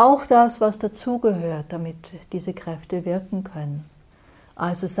 Aber auch das, was dazugehört, damit diese Kräfte wirken können.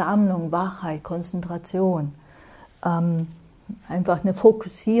 Also Sammlung, Wachheit, Konzentration, einfach eine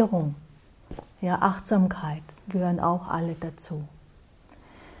Fokussierung, ja, Achtsamkeit gehören auch alle dazu.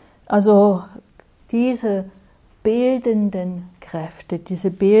 Also diese bildenden Kräfte,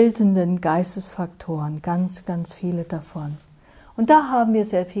 diese bildenden Geistesfaktoren, ganz, ganz viele davon. Und da haben wir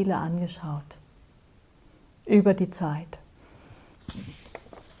sehr viele angeschaut, über die Zeit.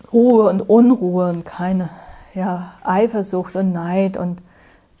 Ruhe und Unruhe und keine Eifersucht und Neid und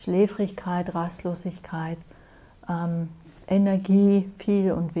Schläfrigkeit, Rastlosigkeit, Energie,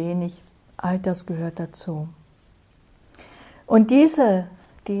 viel und wenig, all das gehört dazu. Und diese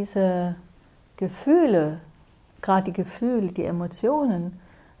Gefühle, gerade die Gefühle, die Emotionen,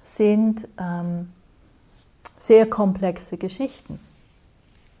 sind sehr komplexe Geschichten.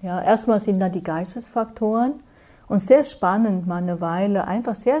 Ja, erstmal sind da die Geistesfaktoren und sehr spannend, mal eine Weile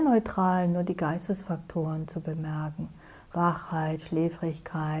einfach sehr neutral nur die Geistesfaktoren zu bemerken. Wachheit,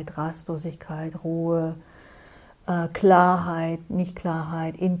 Schläfrigkeit, Rastlosigkeit, Ruhe, Klarheit,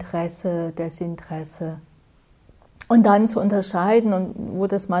 Nichtklarheit, Interesse, Desinteresse. Und dann zu unterscheiden, und wo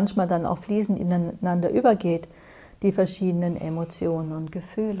das manchmal dann auch fließend ineinander übergeht, die verschiedenen Emotionen und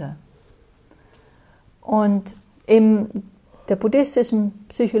Gefühle. Und in der buddhistischen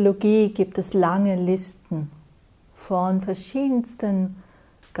Psychologie gibt es lange Listen von verschiedensten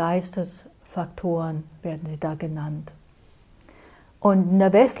Geistesfaktoren, werden sie da genannt. Und in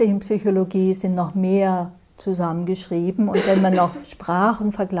der westlichen Psychologie sind noch mehr zusammengeschrieben. Und wenn man noch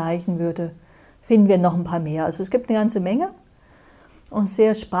Sprachen vergleichen würde, finden wir noch ein paar mehr. Also es gibt eine ganze Menge und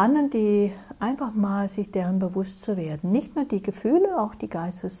sehr spannend, die einfach mal sich deren bewusst zu werden. Nicht nur die Gefühle, auch die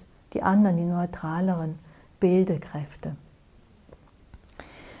anderen, die neutraleren Bildekräfte.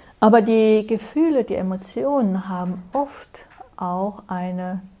 Aber die Gefühle, die Emotionen haben oft auch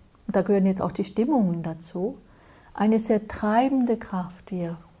eine, da gehören jetzt auch die Stimmungen dazu, eine sehr treibende Kraft, wie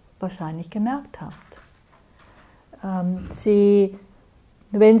ihr wahrscheinlich gemerkt habt.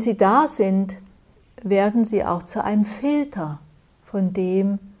 Wenn sie da sind, werden sie auch zu einem Filter von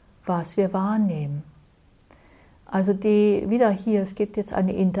dem, was wir wahrnehmen. Also wieder hier, es gibt jetzt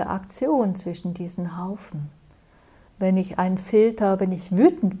eine Interaktion zwischen diesen Haufen. Wenn ich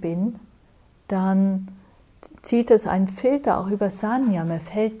wütend bin, dann zieht es einen Filter auch über Sanya. Mir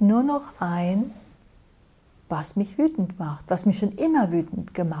fällt nur noch ein, was mich wütend macht, was mich schon immer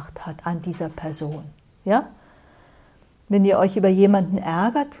wütend gemacht hat an dieser Person. Ja? Wenn ihr euch über jemanden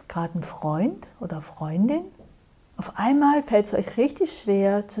ärgert, gerade einen Freund oder Freundin, auf einmal fällt es euch richtig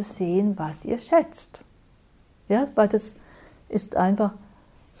schwer zu sehen, was ihr schätzt. Ja, weil das ist einfach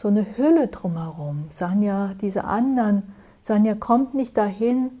so eine Hülle drumherum. Sanya kommt nicht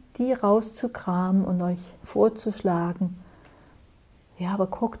dahin, die rauszukramen und euch vorzuschlagen. Ja, aber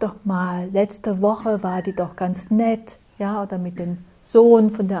guck doch mal, letzte Woche war die doch ganz nett. ja, oder mit dem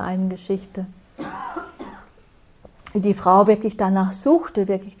Sohn von der einen Geschichte. Die Frau wirklich danach suchte,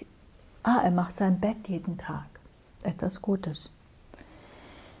 wirklich, er macht sein Bett jeden Tag. Etwas Gutes.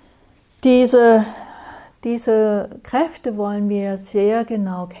 Diese Kräfte wollen wir sehr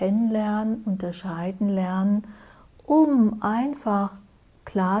genau kennenlernen, unterscheiden lernen, um einfach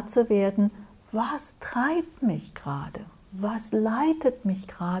klar zu werden, was treibt mich gerade? Was leitet mich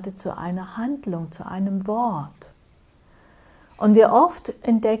gerade zu einer Handlung, zu einem Wort? Und wir oft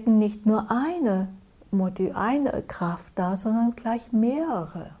entdecken nicht nur eine Kraft da, sondern gleich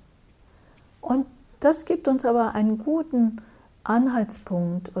mehrere. Und das gibt uns aber einen guten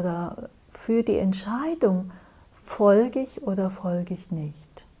Anhaltspunkt oder für die Entscheidung, folge ich oder folge ich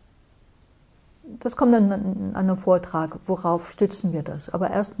nicht. Das kommt dann an einem Vortrag, worauf stützen wir das. Aber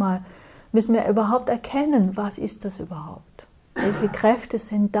erstmal müssen wir überhaupt erkennen, was ist das überhaupt? Welche Kräfte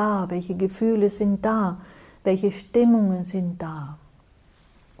sind da? Welche Gefühle sind da? Welche Stimmungen sind da?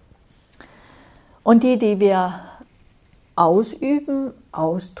 Und die wir ausüben,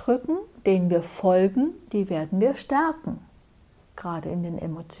 ausdrücken, denen wir folgen, die werden wir stärken, gerade in den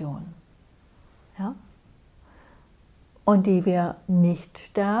Emotionen. Ja? Und die wir nicht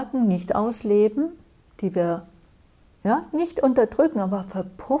stärken, nicht ausleben, die wir nicht unterdrücken, aber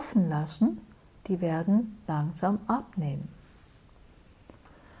verpuffen lassen, die werden langsam abnehmen.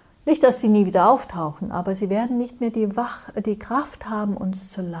 Nicht, dass sie nie wieder auftauchen, aber sie werden nicht mehr die Kraft haben, uns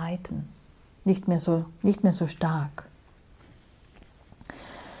zu leiten. Nicht mehr so stark.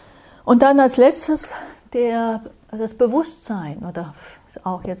 Und dann als letztes das Bewusstsein, oder ist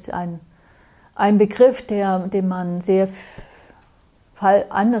auch jetzt ein Begriff, den man sehr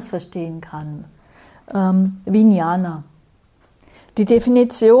anders verstehen kann. Vijnana. Die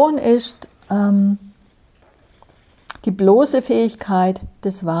Definition ist die bloße Fähigkeit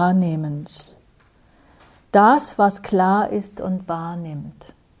des Wahrnehmens. Das, was klar ist und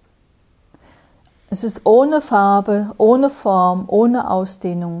wahrnimmt. Es ist ohne Farbe, ohne Form, ohne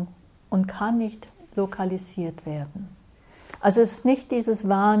Ausdehnung und kann nicht lokalisiert werden. Also es ist nicht dieses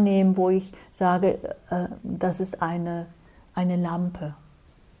Wahrnehmen, wo ich sage, das ist eine Lampe,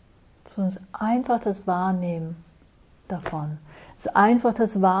 sondern es ist einfach das Wahrnehmen davon. Es ist einfach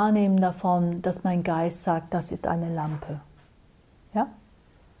das Wahrnehmen davon, dass mein Geist sagt, das ist eine Lampe. Ja?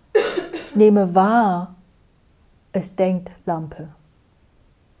 Ich nehme wahr, es denkt Lampe.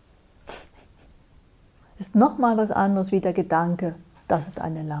 Es ist nochmal was anderes wie der Gedanke, das ist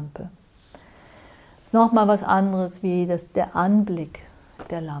eine Lampe. Es ist nochmal was anderes wie der Anblick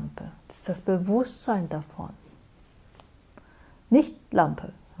der Lampe. Das ist das Bewusstsein davon. Nicht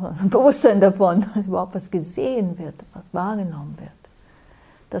Lampe, sondern Bewusstsein davon, dass überhaupt was gesehen wird, was wahrgenommen wird.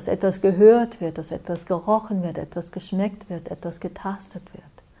 Dass etwas gehört wird, dass etwas gerochen wird, etwas geschmeckt wird, etwas getastet wird,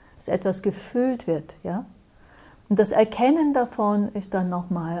 dass etwas gefühlt wird. Ja? Und das Erkennen davon ist dann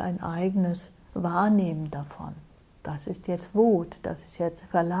nochmal ein eigenes Wahrnehmen davon. Das ist jetzt Wut, das ist jetzt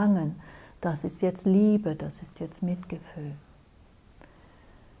Verlangen, das ist jetzt Liebe, das ist jetzt Mitgefühl.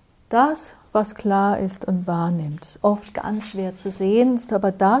 Das, was klar ist und wahrnimmt, ist oft ganz schwer zu sehen, ist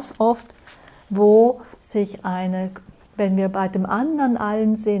aber das oft, wo sich wenn wir bei dem anderen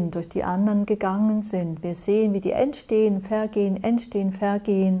Allen sind, durch die anderen gegangen sind, wir sehen, wie die entstehen,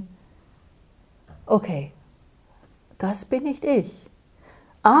 vergehen. Okay, das bin nicht ich.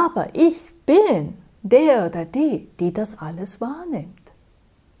 Aber ich bin der oder die das alles wahrnimmt.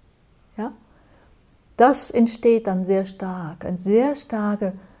 Ja? Das entsteht dann sehr stark, ein sehr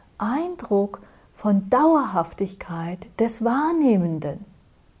starker Eindruck von Dauerhaftigkeit des Wahrnehmenden.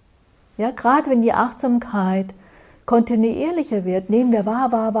 Ja, gerade wenn die Achtsamkeit kontinuierlicher wird, nehmen wir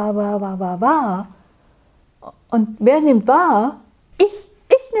wahr. Und wer nimmt wahr? Ich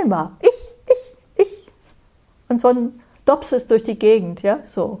nehme wahr. Ich. Und so ein Dops es durch die Gegend, ja,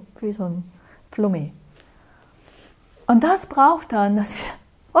 so wie so ein Flummi. Und das braucht dann,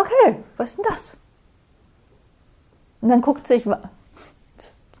 okay, was ist denn das? Und dann guckt sich, das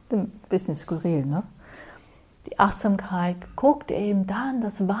ist ein bisschen skurril, ne? Die Achtsamkeit guckt eben dann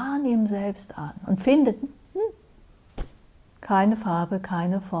das Wahrnehmen selbst an und findet keine Farbe,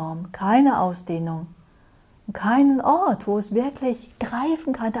 keine Form, keine Ausdehnung, keinen Ort, wo es wirklich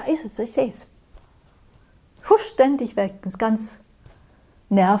greifen kann. Da ist es, ich sehe es. Husch, ständig weg, das ist ganz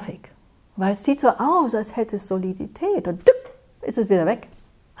nervig, weil es sieht so aus, als hätte es Solidität und ist es wieder weg.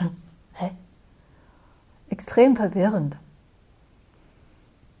 Hä? Extrem verwirrend.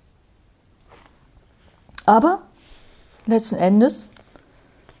 Aber letzten Endes,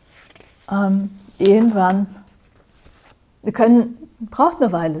 irgendwann, braucht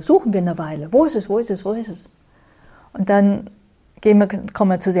eine Weile, suchen wir eine Weile. Wo ist es? Und dann kommen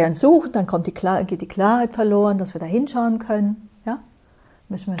wir zu sehr ins Suchen, dann geht die Klarheit verloren, dass wir da hinschauen können. Ja?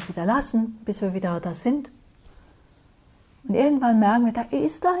 Müssen wir es wieder lassen, bis wir wieder da sind. Und irgendwann merken wir, da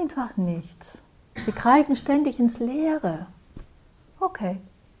ist einfach nichts. Wir greifen ständig ins Leere. Okay.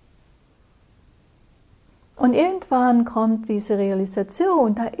 Und irgendwann kommt diese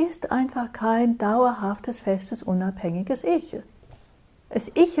Realisation, da ist einfach kein dauerhaftes, festes, unabhängiges Ich.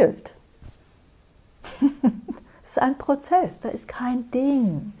 Es ichelt. Es ist ein Prozess, da ist kein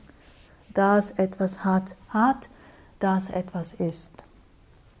Ding, das etwas hat, das etwas ist.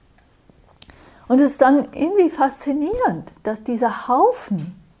 Und es ist dann irgendwie faszinierend, dass diese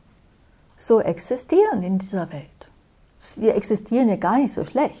Haufen so existieren in dieser Welt. Wir existieren ja gar nicht so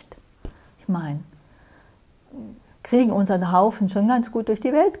schlecht. Ich meine, kriegen unseren Haufen schon ganz gut durch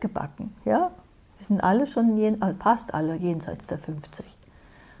die Welt gebacken. Ja? Wir sind alle schon, fast alle jenseits der 50.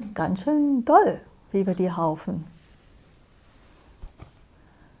 Ganz schön doll, wie wir die Haufen,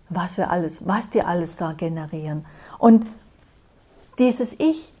 was die alles da generieren. Und dieses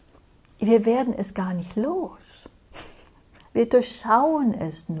Ich, wir werden es gar nicht los. Wir durchschauen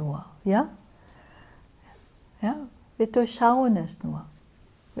es nur. Ja? Ja? Wir durchschauen es nur.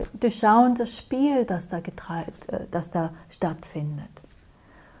 Wir durchschauen das Spiel, das da stattfindet.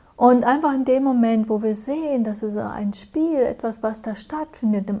 Und einfach in dem Moment, wo wir sehen, dass es ein Spiel, etwas, was da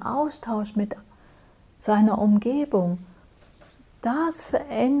stattfindet, im Austausch mit seiner Umgebung, das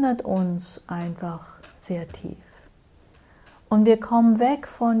verändert uns einfach sehr tief. Und wir kommen weg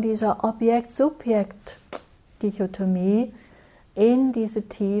von dieser Objekt-Subjekt-Dichotomie in diese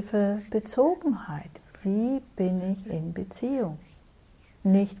tiefe Bezogenheit. Wie bin ich in Beziehung?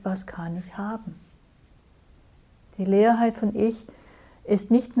 Nicht, was kann ich haben? Die Leerheit von Ich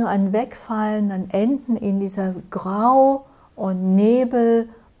ist nicht nur ein Wegfallen, ein Enden in dieser Grau und Nebel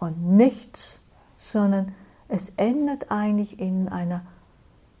und Nichts, sondern es endet eigentlich in einer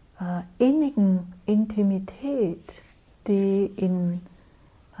innigen Intimität, die in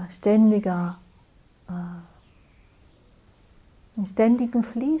ständigem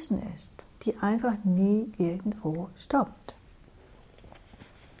Fließen ist, die einfach nie irgendwo stoppt.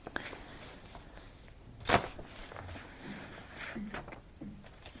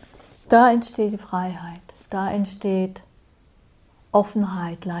 Da entsteht die Freiheit, da entsteht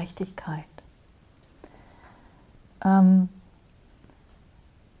Offenheit, Leichtigkeit. Ja,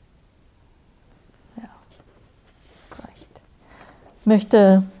 das reicht. Ich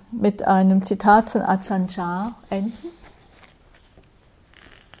möchte mit einem Zitat von Ajahn Chah enden.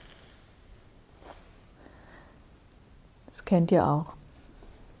 Das kennt ihr auch.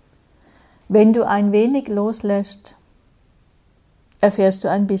 Wenn du ein wenig loslässt, erfährst du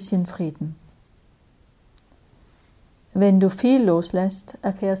ein bisschen Frieden. Wenn du viel loslässt,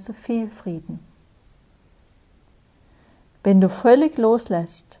 erfährst du viel Frieden. Wenn du völlig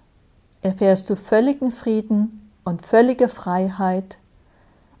loslässt, erfährst du völligen Frieden und völlige Freiheit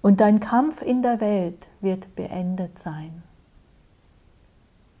und dein Kampf in der Welt wird beendet sein.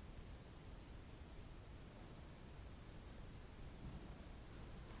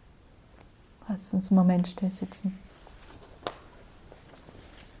 Lass uns einen Moment still sitzen.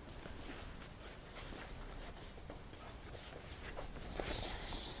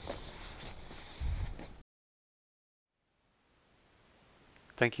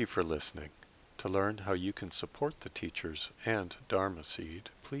 Thank you for listening. To learn how you can support the teachers and Dharma Seed,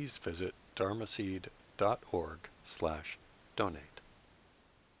 please visit dharmaseed.org/donate.